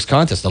Mavericks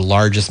contest, the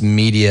largest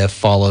media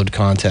followed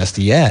contest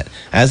yet.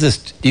 Do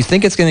you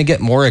think it's going to get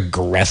more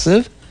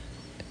aggressive?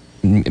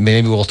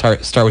 Maybe we'll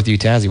start with you,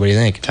 Tazzy. What do you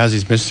think?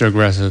 Tazzy's Mr.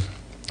 Aggressive.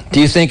 Do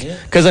you think?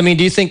 Because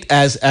do you think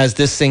as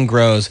this thing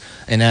grows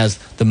and as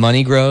the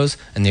money grows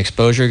and the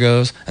exposure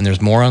goes and there's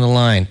more on the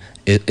line,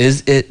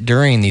 is it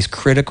during these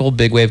critical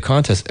big wave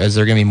contests? Is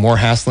there going to be more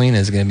hassling?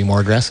 Is it going to be more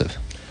aggressive?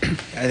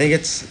 I think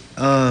it's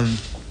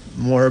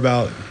more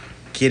about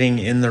getting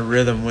in the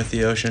rhythm with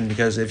the ocean,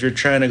 because if you're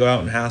trying to go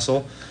out and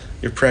hassle,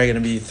 you're probably going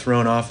to be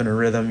thrown off in a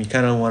rhythm. You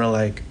kind of want to,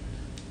 like,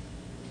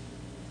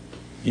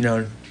 you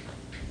know,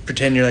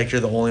 pretend you're like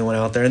you're the only one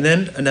out there. And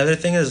then another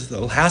thing is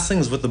the hassling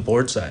is with the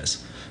board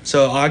size.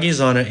 So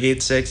Augie's on an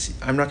 8.6.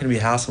 I'm not going to be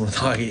hassling with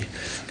Augie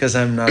because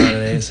I'm not on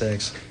an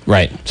 8.6.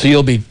 Right. So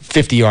you'll be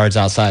 50 yards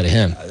outside of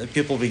him.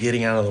 People will be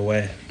getting out of the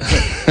way.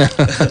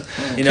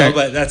 You know,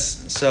 but that's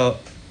so.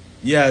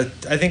 Yeah,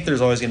 I think there's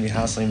always going to be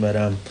hassling, but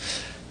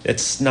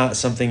it's not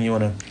something you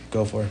want to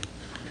go for.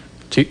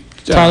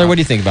 Tyler, what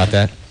do you think about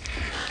that?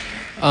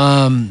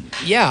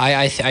 Yeah,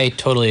 I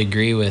totally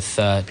agree with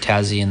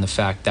Tazzy in the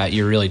fact that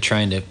you're really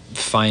trying to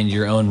find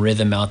your own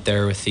rhythm out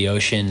there with the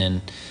ocean.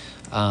 And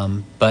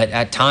but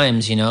at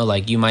times, you know,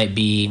 like you might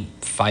be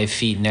 5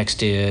 feet next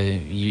to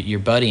your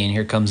buddy and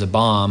here comes a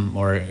bomb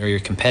or your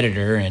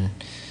competitor, and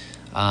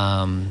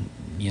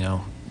you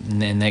know,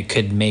 and that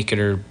could make it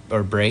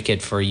or break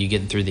it for you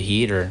getting through the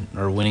heat or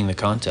winning the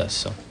contest.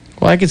 So,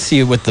 well, I could see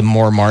it with the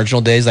more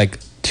marginal days, like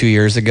 2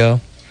 years ago.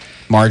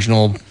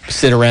 Marginal,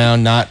 sit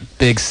around, not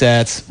big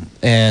sets,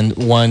 and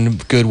one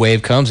good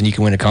wave comes and you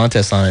can win a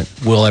contest on it.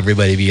 Will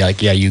everybody be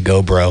like, yeah, you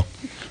go, bro?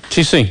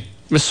 TC,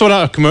 let's sort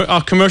out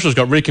our commercials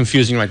got really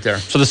confusing right there.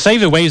 So the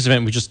Save the Waves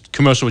event we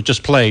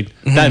just played,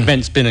 that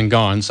event's been and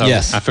gone, so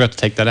yes. I forgot to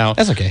take that out.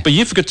 That's okay. But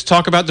you forgot to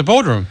talk about the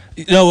boardroom.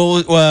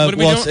 No,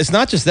 well, it's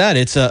not just that.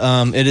 It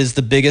is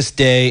the biggest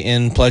day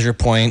in Pleasure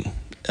Point.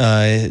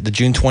 The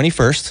June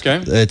 21st.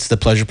 Okay. It's the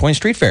Pleasure Point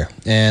Street Fair.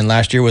 And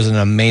last year was an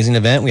amazing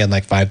event. We had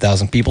like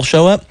 5,000 people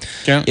show up.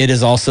 Okay. It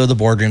is also the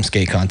Boardroom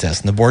Skate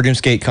Contest. And the Boardroom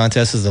Skate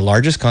Contest is the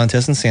largest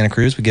contest in Santa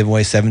Cruz. We give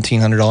away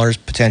 $1,700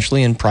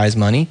 potentially in prize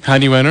money. How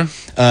do you enter?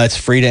 It's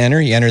free to enter.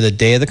 You enter the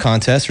day of the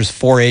contest. There's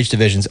 4 age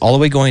divisions, all the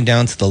way going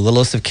down to the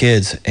littlest of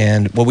kids.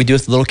 And what we do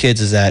with the little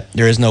kids is that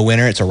there is no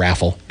winner. It's a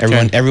raffle.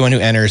 Everyone who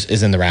enters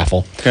is in the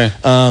raffle. Okay.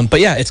 But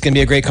yeah, it's going to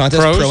be a great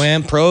contest. Pros?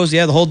 Pro-am, pros,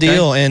 yeah, the whole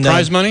deal. Okay. And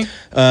prize money?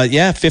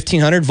 Yeah,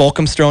 $1,500.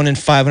 Volcom's throwing in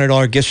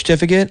 $500 gift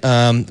certificate.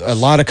 A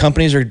lot of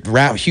companies are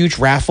huge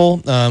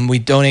raffle. We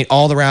donate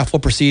all the raffle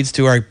proceeds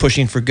to our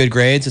Pushing for Good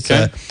Grades. It's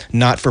a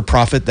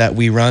not-for-profit that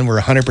we run, where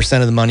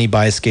 100% of the money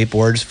buys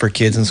skateboards for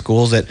kids in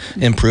schools that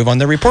improve on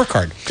their report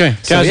card. Okay,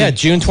 so Tazzy, yeah,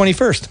 June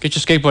 21st. Get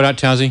your skateboard out,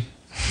 Tazzy.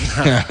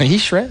 He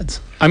shreds.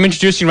 I'm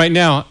introducing right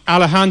now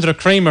Alejandra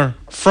Kramer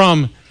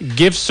from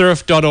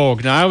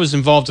GiveSurf.org. Now, I was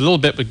involved a little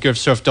bit with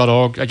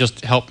GiveSurf.org. I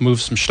just helped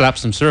move some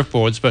some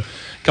surfboards. But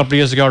a couple of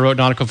years ago, I wrote an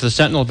article for the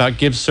Sentinel about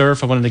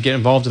GiveSurf. I wanted to get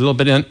involved a little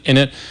bit in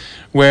it,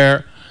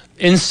 where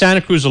in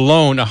Santa Cruz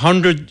alone,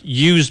 100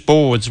 used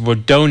boards were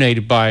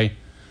donated by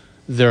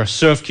their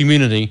surf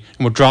community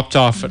and were dropped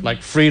off at like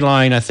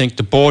Freeline, I think,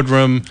 the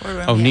Boardroom,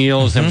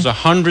 O'Neill's. There was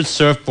 100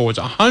 surfboards,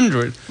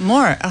 100.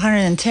 More,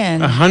 110.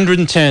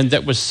 110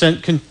 that was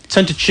sent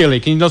to Chile.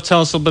 Can you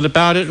tell us a little bit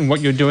about it and what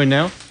you're doing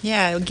now?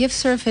 Yeah,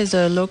 GiveSurf is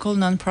a local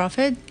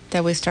nonprofit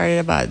that we started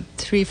about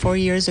 3-4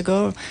 years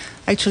ago,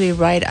 actually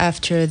right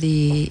after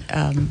the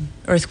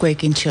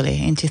earthquake in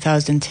Chile in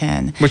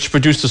 2010. Which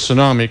produced a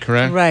tsunami,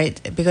 correct?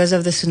 Right. Because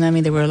of the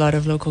tsunami, there were a lot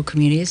of local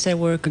communities that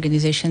work,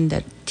 organization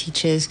that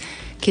teaches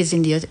kids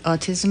in the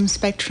autism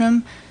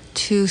spectrum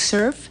to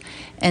surf.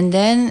 And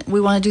then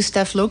we want to do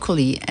stuff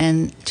locally.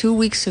 And 2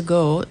 weeks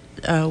ago,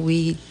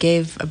 we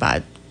gave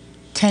about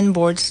 10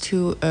 boards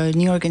to a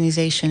new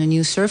organization, a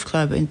new surf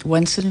club in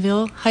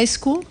Watsonville High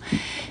School.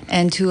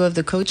 And 2 of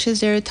the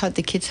coaches there taught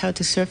the kids how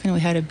to surf, and we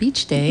had a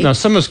beach day. Now,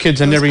 some of those kids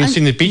had never even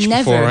seen the beach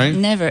before, right?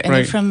 Never. And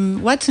they're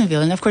from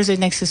Watsonville. And of course, they're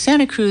next to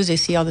Santa Cruz. They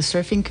see all the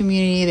surfing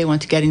community. They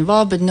want to get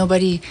involved, but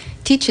nobody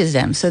teaches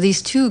them. So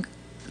these 2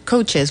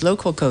 coaches,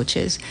 local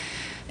coaches,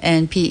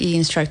 and PE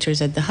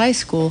instructors at the high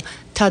school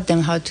taught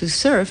them how to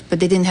surf, but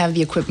they didn't have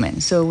the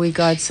equipment. So we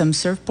got some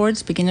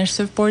surfboards, beginner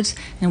surfboards,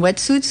 and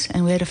wetsuits,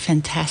 and we had a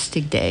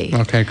fantastic day.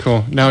 Okay,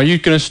 cool. Now,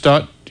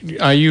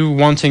 are you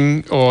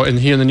wanting, or in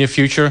the near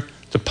future,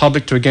 the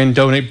public to again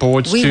donate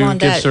boards to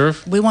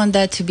GiveSurf? We want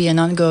that to be an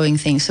ongoing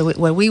thing. So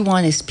what we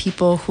want is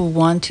people who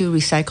want to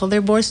recycle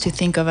their boards to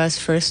think of us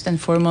first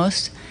and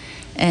foremost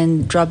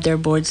and drop their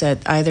boards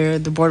at either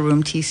the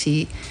Boardroom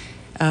TC.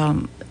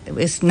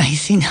 Is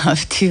nice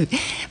enough to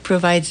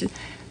provide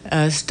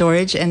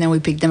storage, and then we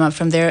pick them up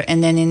from there.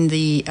 And then in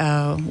the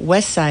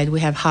west side,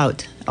 we have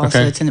Hout.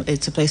 Also,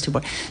 it's a place to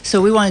board.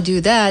 So we want to do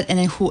that, and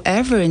then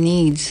whoever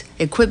needs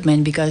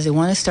equipment because they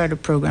want to start a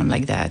program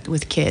like that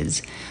with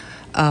kids,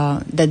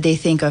 that they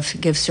think of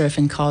GiveSurf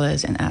and call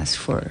us and ask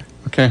for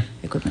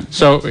equipment.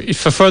 So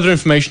for further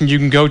information, you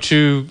can go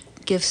to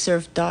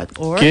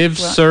GiveSurf.org.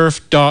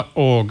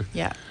 GiveSurf.org.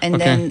 Yeah, and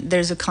then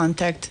there's a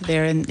contact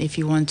there, and if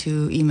you want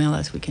to email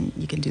us, you can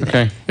do that.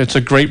 Okay, it's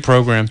a great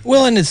program.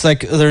 Well, and it's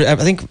like I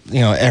think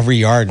every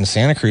yard in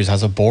Santa Cruz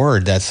has a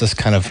board that's just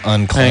kind of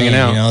unclaimed.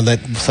 Hanging out. That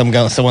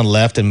someone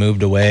left and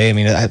moved away. I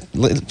mean,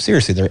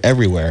 seriously, they're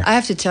everywhere. I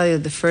have to tell you,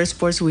 the first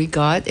boards we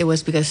got, it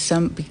was because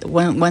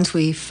once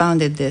we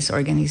founded this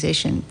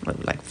organization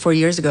like 4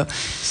 years ago,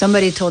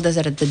 somebody told us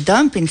that at the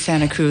dump in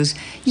Santa Cruz,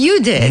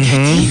 you did.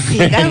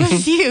 That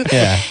was you. Yeah.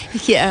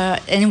 Yeah,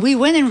 and we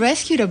went and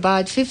rescued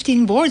about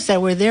 15 boards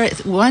that were there.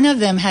 One of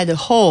them had a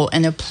hole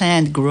and a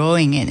plant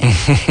growing in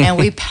it, and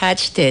we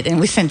patched it and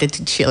we sent it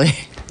to Chile.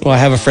 Well, I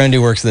have a friend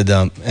who works at the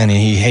dump, and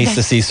he hates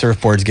to see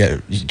surfboards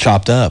get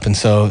chopped up, and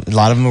so a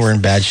lot of them were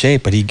in bad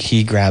shape. But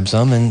he grabs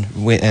them and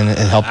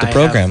helped the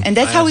program. And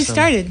that's how we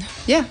started.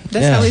 Yeah,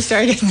 that's how we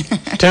started.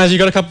 Taz, you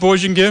got a couple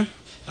boards you can give?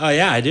 Oh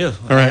yeah, I do.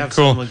 All right,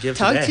 cool.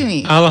 Talk to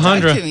me.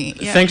 Alejandra, Talk to me.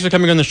 Yeah. thanks for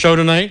coming on the show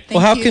tonight.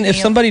 Well, how can if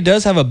somebody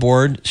does have a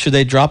board, should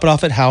they drop it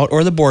off at Hout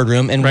or the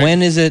boardroom? And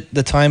when is it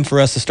the time for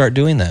us to start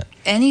doing that?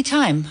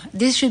 Anytime.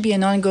 This should be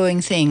an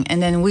ongoing thing,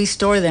 and then we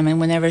store them. And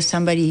whenever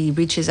somebody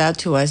reaches out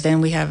to us, then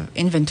we have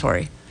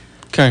inventory.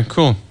 Okay,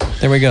 cool.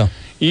 There we go.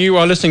 You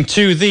are listening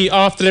to the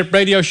Off the Lip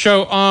Radio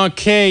Show on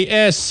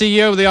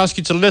KSCO. They ask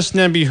you to listen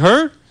and be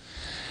heard.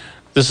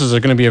 This is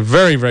going to be a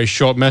very, very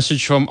short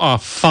message from our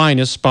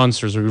finest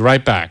sponsors. We'll be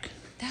right back.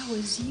 That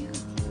was you.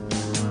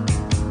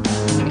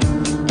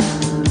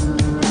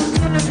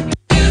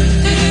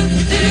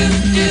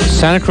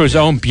 Santa Cruz'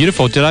 own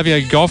beautiful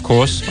BWWT golf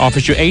course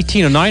offers you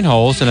 18 or 9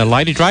 holes and a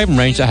lighted driving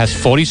range that has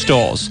 40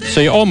 stalls, so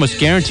you're almost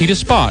guaranteed a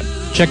spot.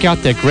 Check out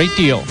their great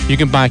deal. You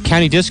can buy a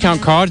county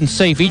discount card and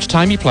save each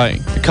time you play.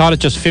 The card is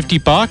just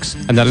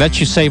 $50, and that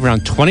lets you save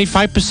around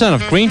 25%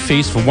 of green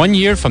fees for 1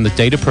 year from the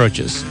date of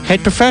purchase.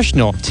 Head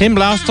professional Tim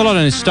Blaustall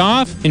and his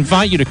staff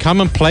invite you to come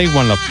and play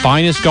one of the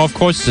finest golf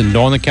courses in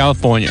Northern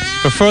California.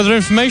 For further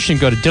information,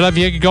 go to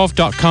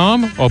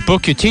BWWT.com or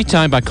book your tee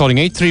time by calling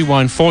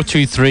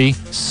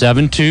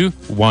 831-423-7214.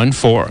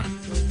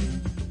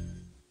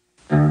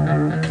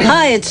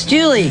 Hi, it's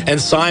Julie.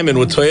 And Simon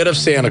with Toyota of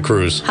Santa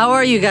Cruz. How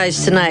are you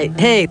guys tonight?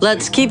 Hey,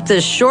 let's keep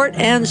this short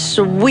and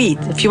sweet.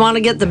 If you want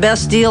to get the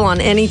best deal on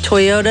any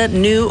Toyota,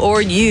 new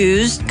or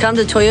used, come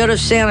to Toyota of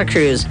Santa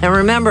Cruz. And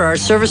remember, our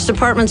service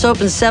department's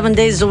open 7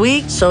 days a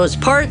week, so it's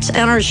parts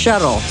and our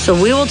shuttle. So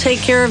we will take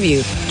care of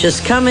you.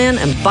 Just come in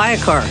and buy a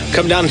car.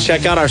 Come down and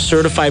check out our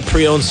certified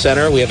pre-owned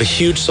center. We have a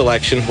huge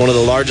selection, one of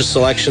the largest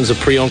selections of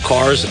pre-owned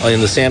cars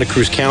in the Santa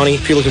Cruz County.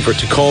 If you're looking for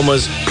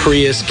Tacomas,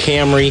 Prius,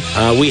 Camry,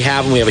 we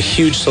have them. We have a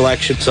huge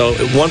selection. So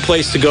one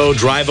place to go,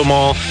 drive them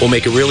all. We'll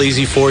make it real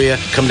easy for you.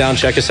 Come down and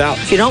check us out.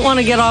 If you don't want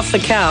to get off the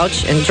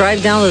couch and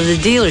drive down to the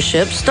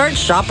dealership, start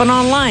shopping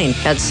online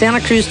at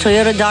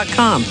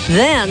SantaCruzToyota.com.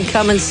 Then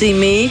come and see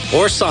me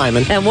or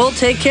Simon, and we'll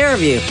take care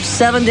of you.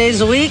 7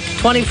 days a week,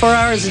 24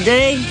 hours a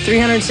day,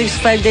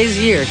 365 days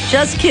a year.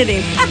 Just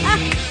kidding.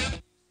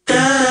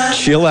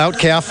 Chill Out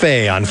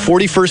Cafe on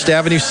 41st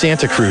Avenue,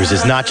 Santa Cruz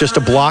is not just a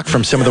block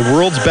from some of the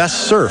world's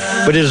best surf,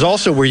 but it is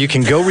also where you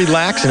can go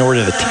relax and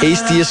order the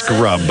tastiest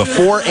grub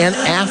before and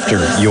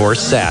after your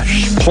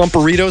sesh. Plump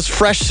burritos,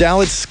 fresh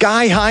salads,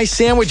 sky-high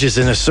sandwiches,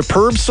 and a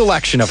superb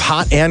selection of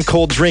hot and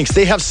cold drinks.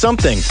 They have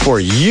something for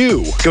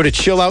you. Go to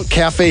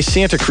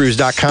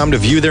chilloutcafesantacruz.com to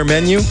view their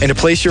menu, and to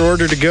place your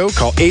order to go,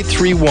 call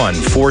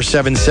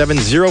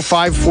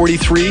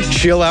 831-477-0543.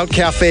 Chill Out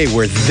Cafe,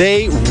 where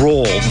they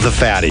roll the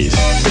fatties.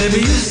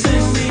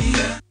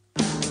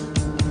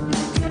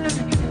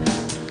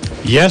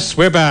 Yes,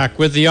 we're back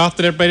with the Off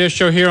the Lip Radio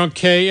Show here on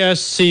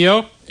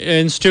KSCO.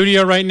 In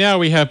studio right now,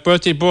 we have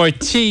birthday boy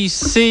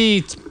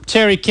TC,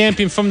 Terry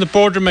Campion from the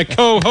boardroom, my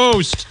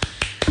co-host,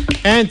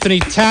 Anthony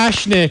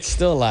Tashnick.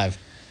 Still alive.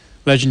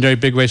 Legendary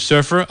big wave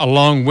surfer,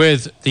 along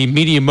with the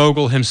media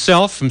mogul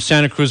himself from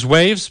Santa Cruz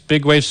Waves,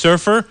 big wave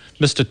surfer,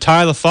 Mr.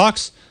 Tyler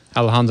Fox,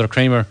 Alejandro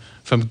Kramer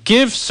from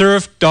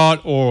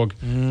GiveSurf.org.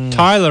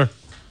 Tyler,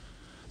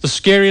 the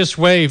scariest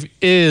wave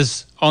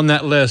is on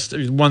that list,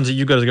 ones that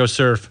you got to go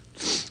surf.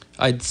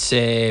 I'd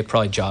say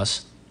probably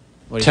Jaws.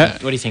 What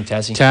do you think,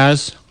 Tazzy?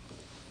 Taz?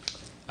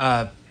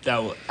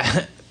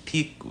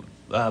 Peak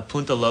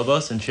Punta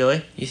Lobos in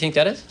Chile. You think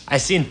that is? I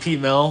seen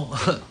Pete Mel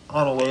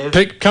on a wave.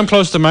 Come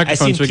close to the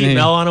microphone. I seen Pete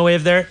Mel on a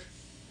wave there.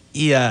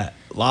 He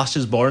lost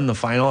his board in the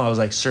final. I was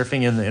like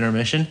surfing in the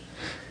intermission,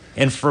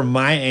 and from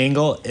my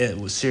angle, it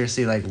was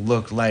seriously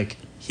looked like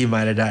he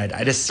might have died.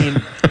 I just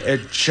seen a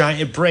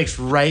giant. It breaks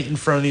right in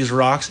front of these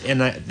rocks,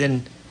 and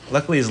then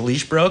luckily his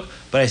leash broke.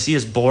 But I see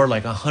his board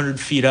 100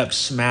 feet up,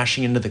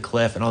 smashing into the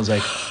cliff, and I was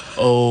like,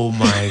 "Oh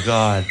my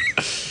god!"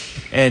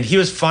 And he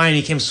was fine.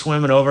 He came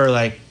swimming over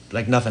like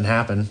nothing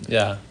happened.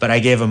 Yeah. But I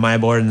gave him my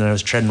board, and then I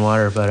was treading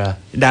water. But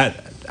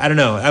that I don't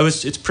know.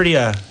 It's pretty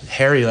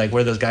hairy,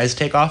 where those guys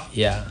take off.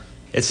 Yeah.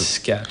 It's a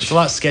sketch. It's a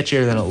lot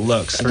sketchier than it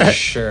looks. For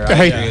sure.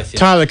 I agree with you.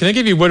 Tyler, can I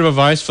give you a word of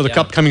advice for the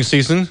upcoming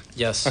season?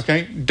 Yes.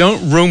 Okay.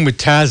 Don't room with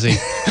Tazzy.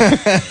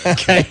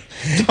 Okay.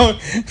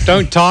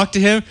 Don't talk to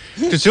him,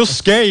 because he'll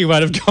scare you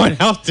out of going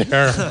out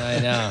there. I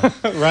know.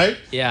 Right?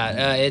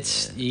 Yeah.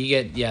 You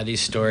get these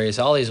stories.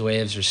 All these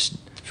waves are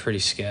pretty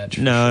sketch.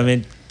 No, I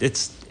mean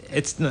it's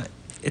not.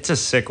 It's a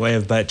sick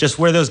wave, but just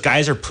where those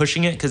guys are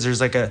pushing it, because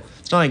there's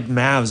it's not like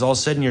Mavs. All of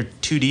a sudden you're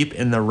too deep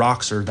and the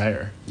rocks are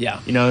there. Yeah.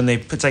 And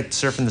it's like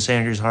surfing the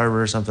Santa Cruz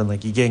Harbor or something.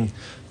 You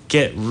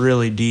get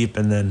really deep,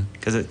 and then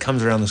because it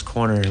comes around this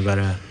corner, but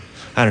I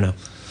don't know.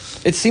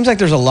 It seems like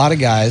there's a lot of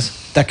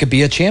guys that could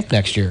be a champ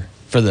next year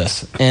for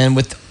this, and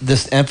with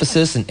this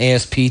emphasis and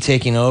ASP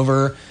taking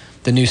over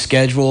the new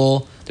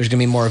schedule, there's gonna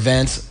be more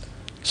events.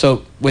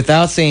 So,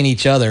 without saying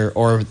each other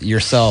or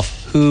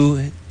yourself,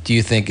 who do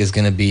you think is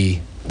going to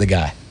be the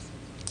guy?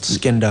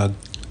 Skindog.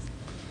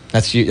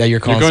 That's you. You're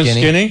calling going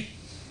skinny?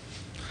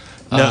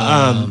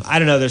 No, I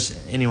don't know. There's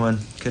anyone.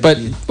 Could But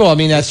be. well, I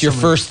mean, that's your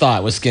first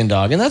thought was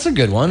Skindog, and that's a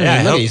good one. Yeah, I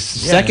mean, I look, hope-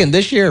 he's yeah. second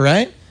this year,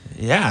 right?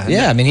 Yeah.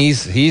 Yeah, I mean,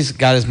 he's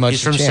got as much.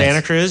 He's from chance.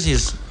 Santa Cruz.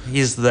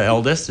 He's the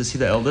eldest. Is he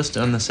the eldest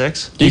on the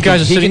Six? He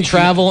can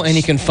travel and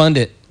he can fund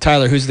it.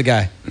 Tyler, who's the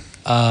guy?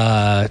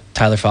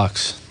 Tyler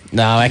Fox.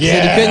 No, I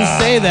said you couldn't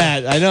say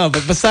that. I know,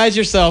 but besides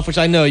yourself, which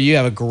I know you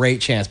have a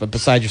great chance, but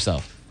besides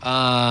yourself,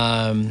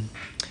 God,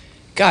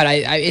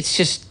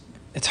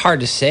 it's hard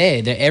to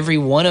say. Every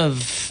one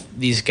of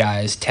these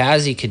guys,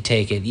 Tazzy could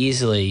take it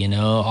easily. You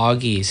know,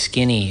 Augie,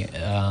 Skinny.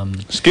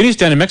 Skinny's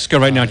down in Mexico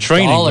right now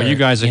training. Dollar, While you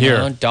guys are here.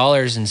 know,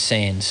 Dollar's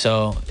insane.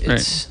 So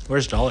it's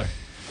Where's Dollar?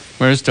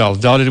 Where's Dollar?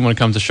 Dollar didn't want to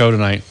come to the show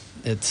tonight.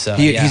 It's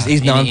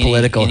he's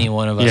non-political. Any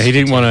one of us. Yeah, he could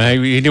didn't take want it.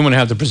 to. He didn't want to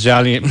have the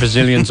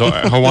Brazilians or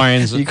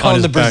Hawaiians. You call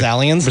on them his the back.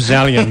 Brazilians?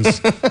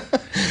 Brazilians.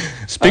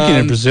 Speaking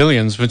of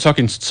Brazilians, we're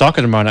talking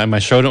soccer tomorrow night. My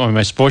show, on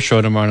my sports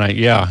show tomorrow night.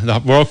 Yeah, the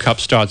World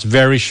Cup starts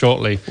very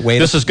shortly.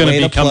 This is going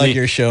to become plug the.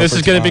 your show This for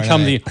is going to tomorrow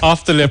become night. the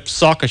off the lip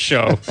soccer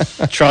show.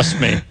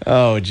 Trust me.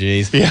 Oh,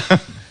 jeez.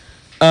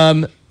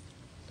 Yeah.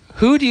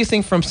 Who do you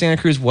think from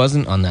Santa Cruz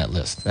wasn't on that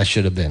list? That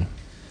should have been.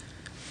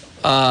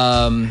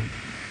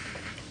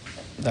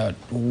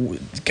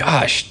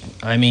 Gosh,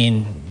 I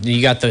mean,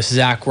 you got the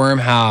Zach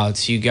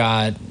Wormhouts. You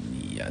got.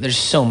 There's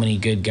so many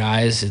good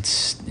guys.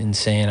 It's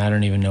insane. I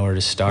don't even know where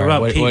to start. What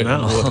about Pete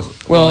Mel?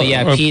 Well,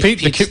 yeah, well, Pete, Pete,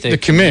 Pete's the the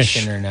commish.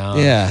 commissioner now.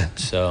 Yeah.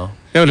 So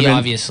That would've he been-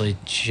 obviously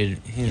should.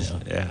 He's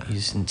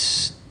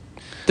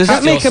Does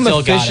that make him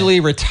still got officially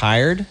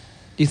retired? Do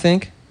you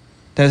think?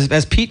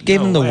 Has Pete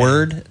gave him the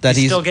word that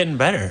he's he's still getting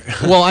better.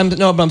 Well,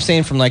 but I'm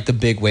saying from like the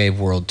Big Wave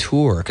World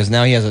Tour because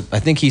now he has I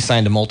think he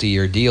signed a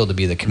multi-year deal to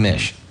be the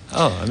commish.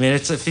 Oh, I mean,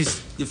 if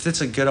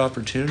it's a good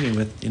opportunity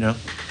with the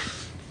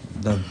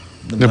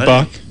The money,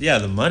 buck? yeah,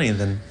 the money,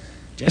 then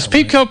yeah, Is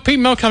Pete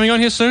Mel coming on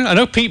here soon? I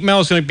know Pete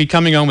Mel is going to be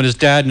coming on with his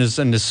dad and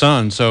his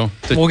son. So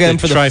We'll get him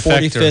for the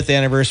trifecta. 45th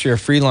anniversary of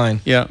Freeline.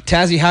 Yeah.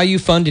 Tazzy, how you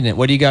funding it?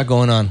 What do you got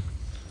going on?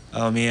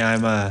 Oh, me,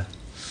 I'm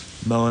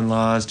mowing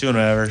lawns, doing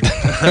whatever.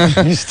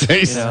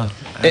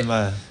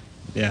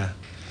 Yeah.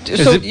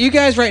 So you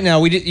guys right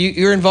now,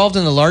 you're involved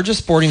in the largest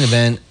sporting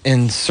event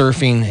in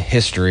surfing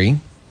history,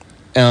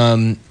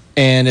 and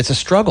it's a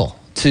struggle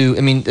you're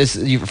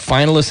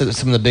finalists at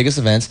some of the biggest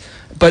events,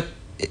 but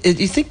do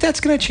you think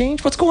that's going to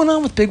change? What's going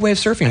on with big wave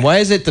surfing? Why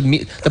is it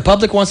the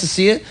public wants to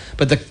see it,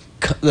 but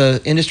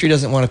the industry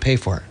doesn't want to pay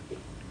for it?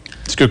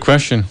 It's a good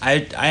question.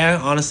 I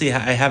honestly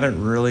I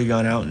haven't really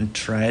gone out and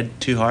tried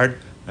too hard.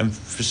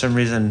 For some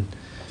reason,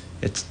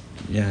 it's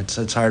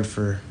hard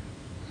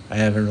I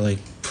haven't really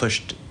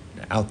pushed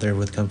out there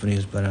with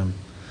companies, but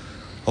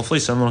hopefully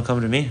someone will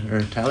come to me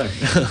or Tyler.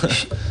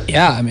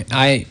 Yeah, I mean,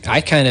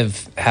 I kind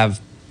of have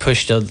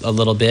pushed a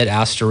little bit,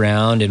 asked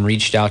around, and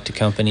reached out to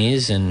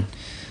companies, and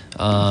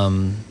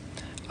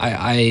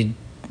I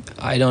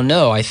don't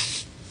know.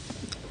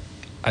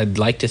 I'd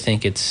like to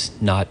think it's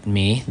not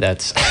me.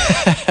 That's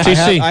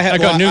TC. I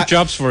got new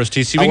jobs for us,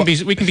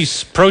 TC. We can be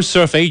pro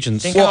surf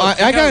agents. Well,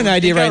 I got an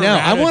idea right now.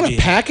 I want to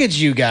package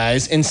you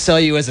guys and sell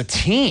you as a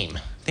team.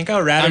 Think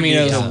how rad it'd be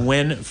to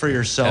win for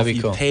yourself. That'd be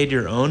You cool. paid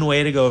your own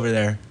way to go over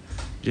there.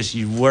 Just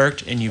you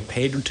worked and you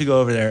paid to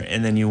go over there,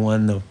 and then you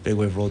won the Big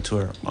Wave World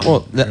Tour.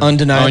 Well,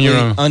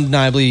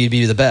 undeniably, you'd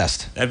be the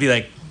best. That'd be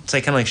it's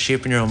kind of like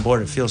shaping your own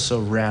board. It feels so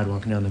rad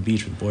walking down the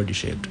beach with the board you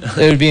shaped.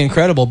 It would be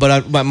incredible.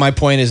 But my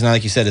point is, now,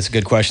 like you said, it's a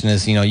good question.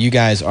 Is you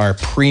guys are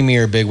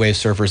premier big wave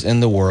surfers in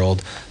the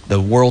world. The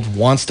world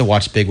wants to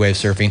watch big wave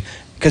surfing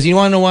because you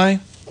want to know why?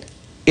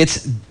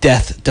 It's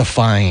death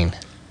defying.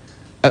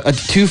 A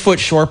 2-foot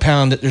shore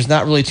pound. There's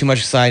not really too much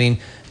exciting.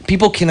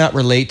 People cannot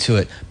relate to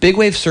it. Big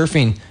wave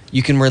surfing,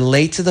 you can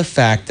relate to the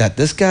fact that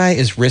this guy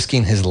is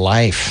risking his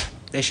life.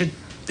 They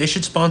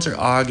should sponsor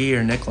Augie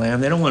or Nick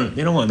Lamb. They don't want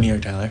me or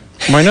Tyler.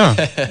 Why not?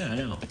 Yeah, I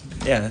know.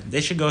 Yeah, they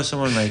should go with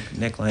someone like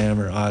Nick Lamb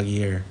or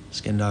Augie or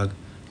Skindog.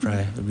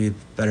 Probably would be a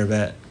better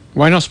bet.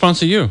 Why not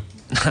sponsor you?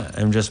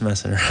 I'm just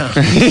messing around.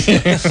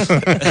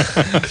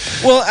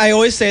 Well, I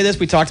always say this.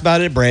 We talked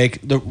about it at break.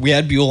 We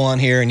had Buell on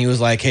here, and he was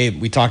like, hey,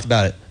 we talked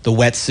about it. The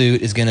wetsuit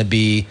is going to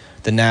be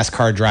the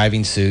NASCAR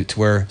driving suit to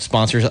where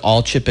sponsors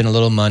all chip in a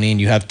little money, and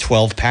you have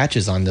 12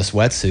 patches on this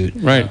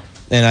wetsuit. Right.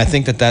 And I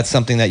think that that's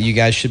something that you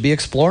guys should be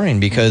exploring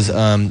because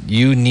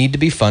you need to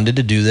be funded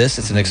to do this.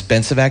 It's an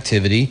expensive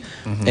activity,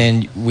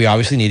 and we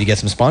obviously need to get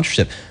some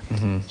sponsorship.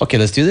 Okay,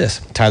 let's do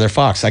this. Tyler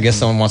Fox, I guess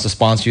someone wants to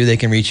sponsor you. They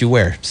can reach you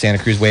where?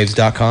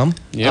 SantaCruzWaves.com?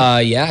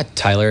 Yeah,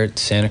 Tyler at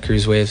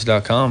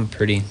SantaCruzWaves.com.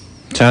 Pretty.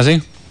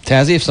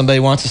 Tazzy, if somebody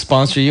wants to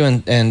sponsor you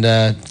and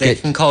They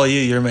can call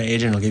you. You're my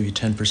agent. I'll give you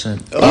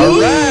 10%. All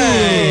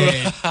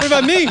right. What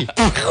about me?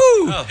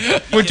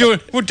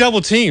 We're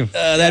double team.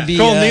 That'd be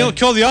call Neil.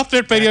 Call the Off the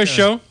Lip Radio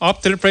Show.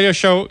 Off the Lip Radio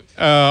Show.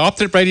 Off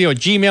the Lip Radio at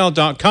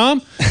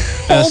gmail.com.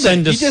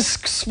 send You us.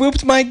 just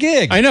swooped my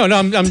gig. I know. No,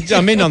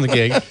 I'm in on the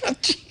gig.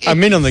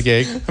 I'm in on the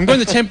gig. I'm going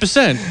to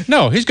 10%.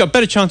 No, he's got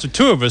better chance with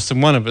 2 of us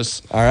than 1 of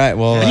us. All right.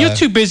 Well, And you're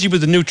too busy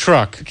with the new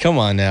truck. Come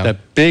on now.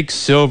 That big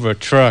silver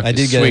truck. I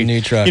did is get a sweet.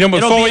 new truck. You know,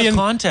 It'll before be a you,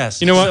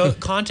 contest. You know what? So,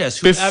 contest.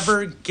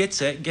 Whoever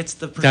gets it gets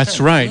the percent. That's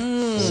right.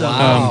 So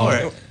Wow. go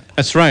for it.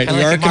 That's right.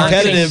 We are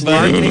competitive,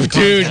 but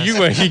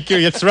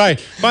Dude, that's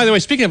right. By the way,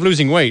 speaking of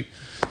losing weight,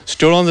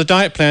 still on the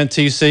diet plan,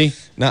 TC.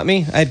 Not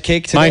me. I had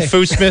cake today.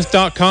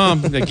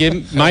 MyFoodsmith.com. They give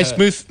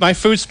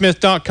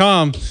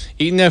myfoodsmith.com.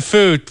 Eating their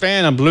food.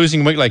 Man, I'm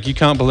losing weight like you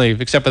can't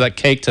believe, except for that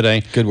cake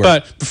today. Good work.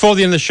 But before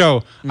the end of the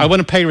show, I want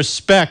to pay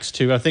respects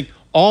to, I think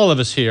all of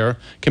us here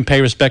can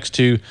pay respects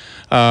to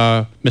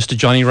Mr.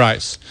 Johnny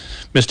Rice.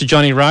 Mr.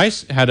 Johnny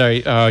Rice had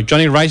a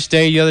Johnny Rice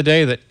Day the other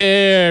day that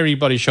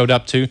everybody showed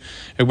up to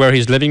where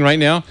he's living right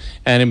now,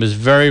 and it was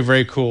very,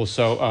 very cool.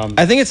 So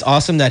I think it's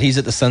awesome that he's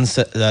at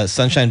the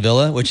Sunshine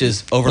Villa, which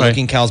is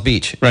overlooking Cal's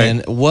Beach. Right.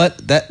 And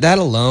what that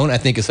alone, I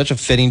think, is such a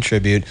fitting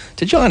tribute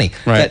to Johnny.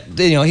 Right.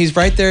 That, he's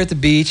right there at the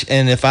beach,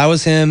 and if I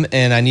was him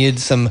and I needed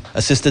some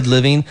assisted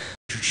living,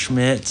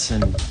 Schmitz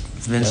and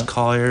Vince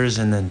Colliers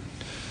and then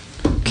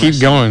keep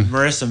going.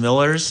 Marissa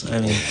Millers. I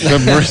mean,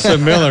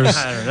 Marissa Millers.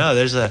 I don't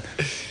know.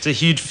 It's a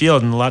huge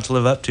field and a lot to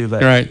live up to.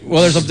 But Right.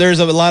 well, there's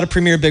a lot of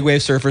premier big wave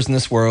surfers in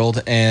this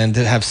world, and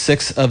to have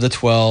 6 of the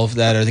 12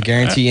 that are the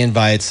guarantee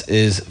invites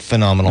is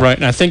phenomenal. Right,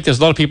 and I think there's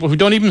a lot of people who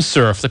don't even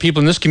surf. The people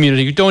in this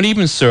community who don't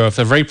even surf,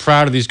 they're very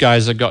proud of these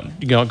guys that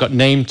got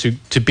named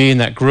to be in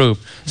that group.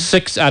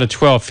 6 out of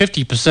 12,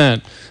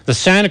 50%. The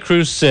Santa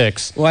Cruz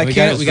Six. Well, we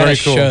got a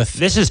show.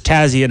 this is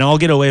Tazzy, and I'll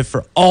get away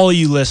for all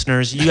you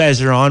listeners. You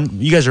guys are on.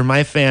 You guys are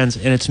my fans,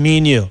 and it's me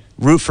and you.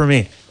 Root for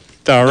me.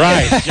 All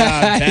right. Good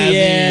job, Tazzy.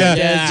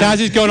 Yeah.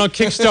 Tazzy's going on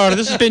Kickstarter.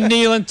 This has been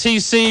Neil and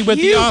TC with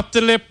the Off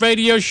the Lip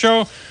radio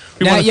show.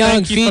 We Nat want to Young,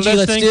 thank you for Fiji,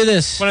 let's listening. do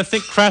this. I want to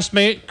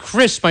thank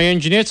Chris, my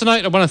engineer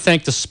tonight. I want to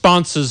thank the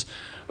sponsors.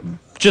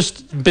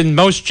 Just been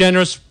most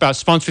generous about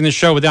sponsoring the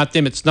show. Without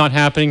them, it's not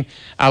happening.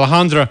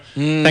 Alejandra,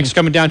 thanks for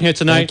coming down here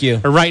tonight. Thank you.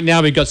 Right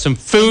now, we got some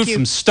food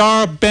from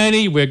Star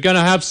Benny. We're going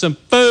to have some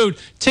food.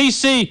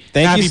 TC,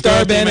 Thank happy you,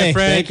 Star birthday, Benny. my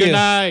friend. Thank Good you.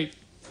 night.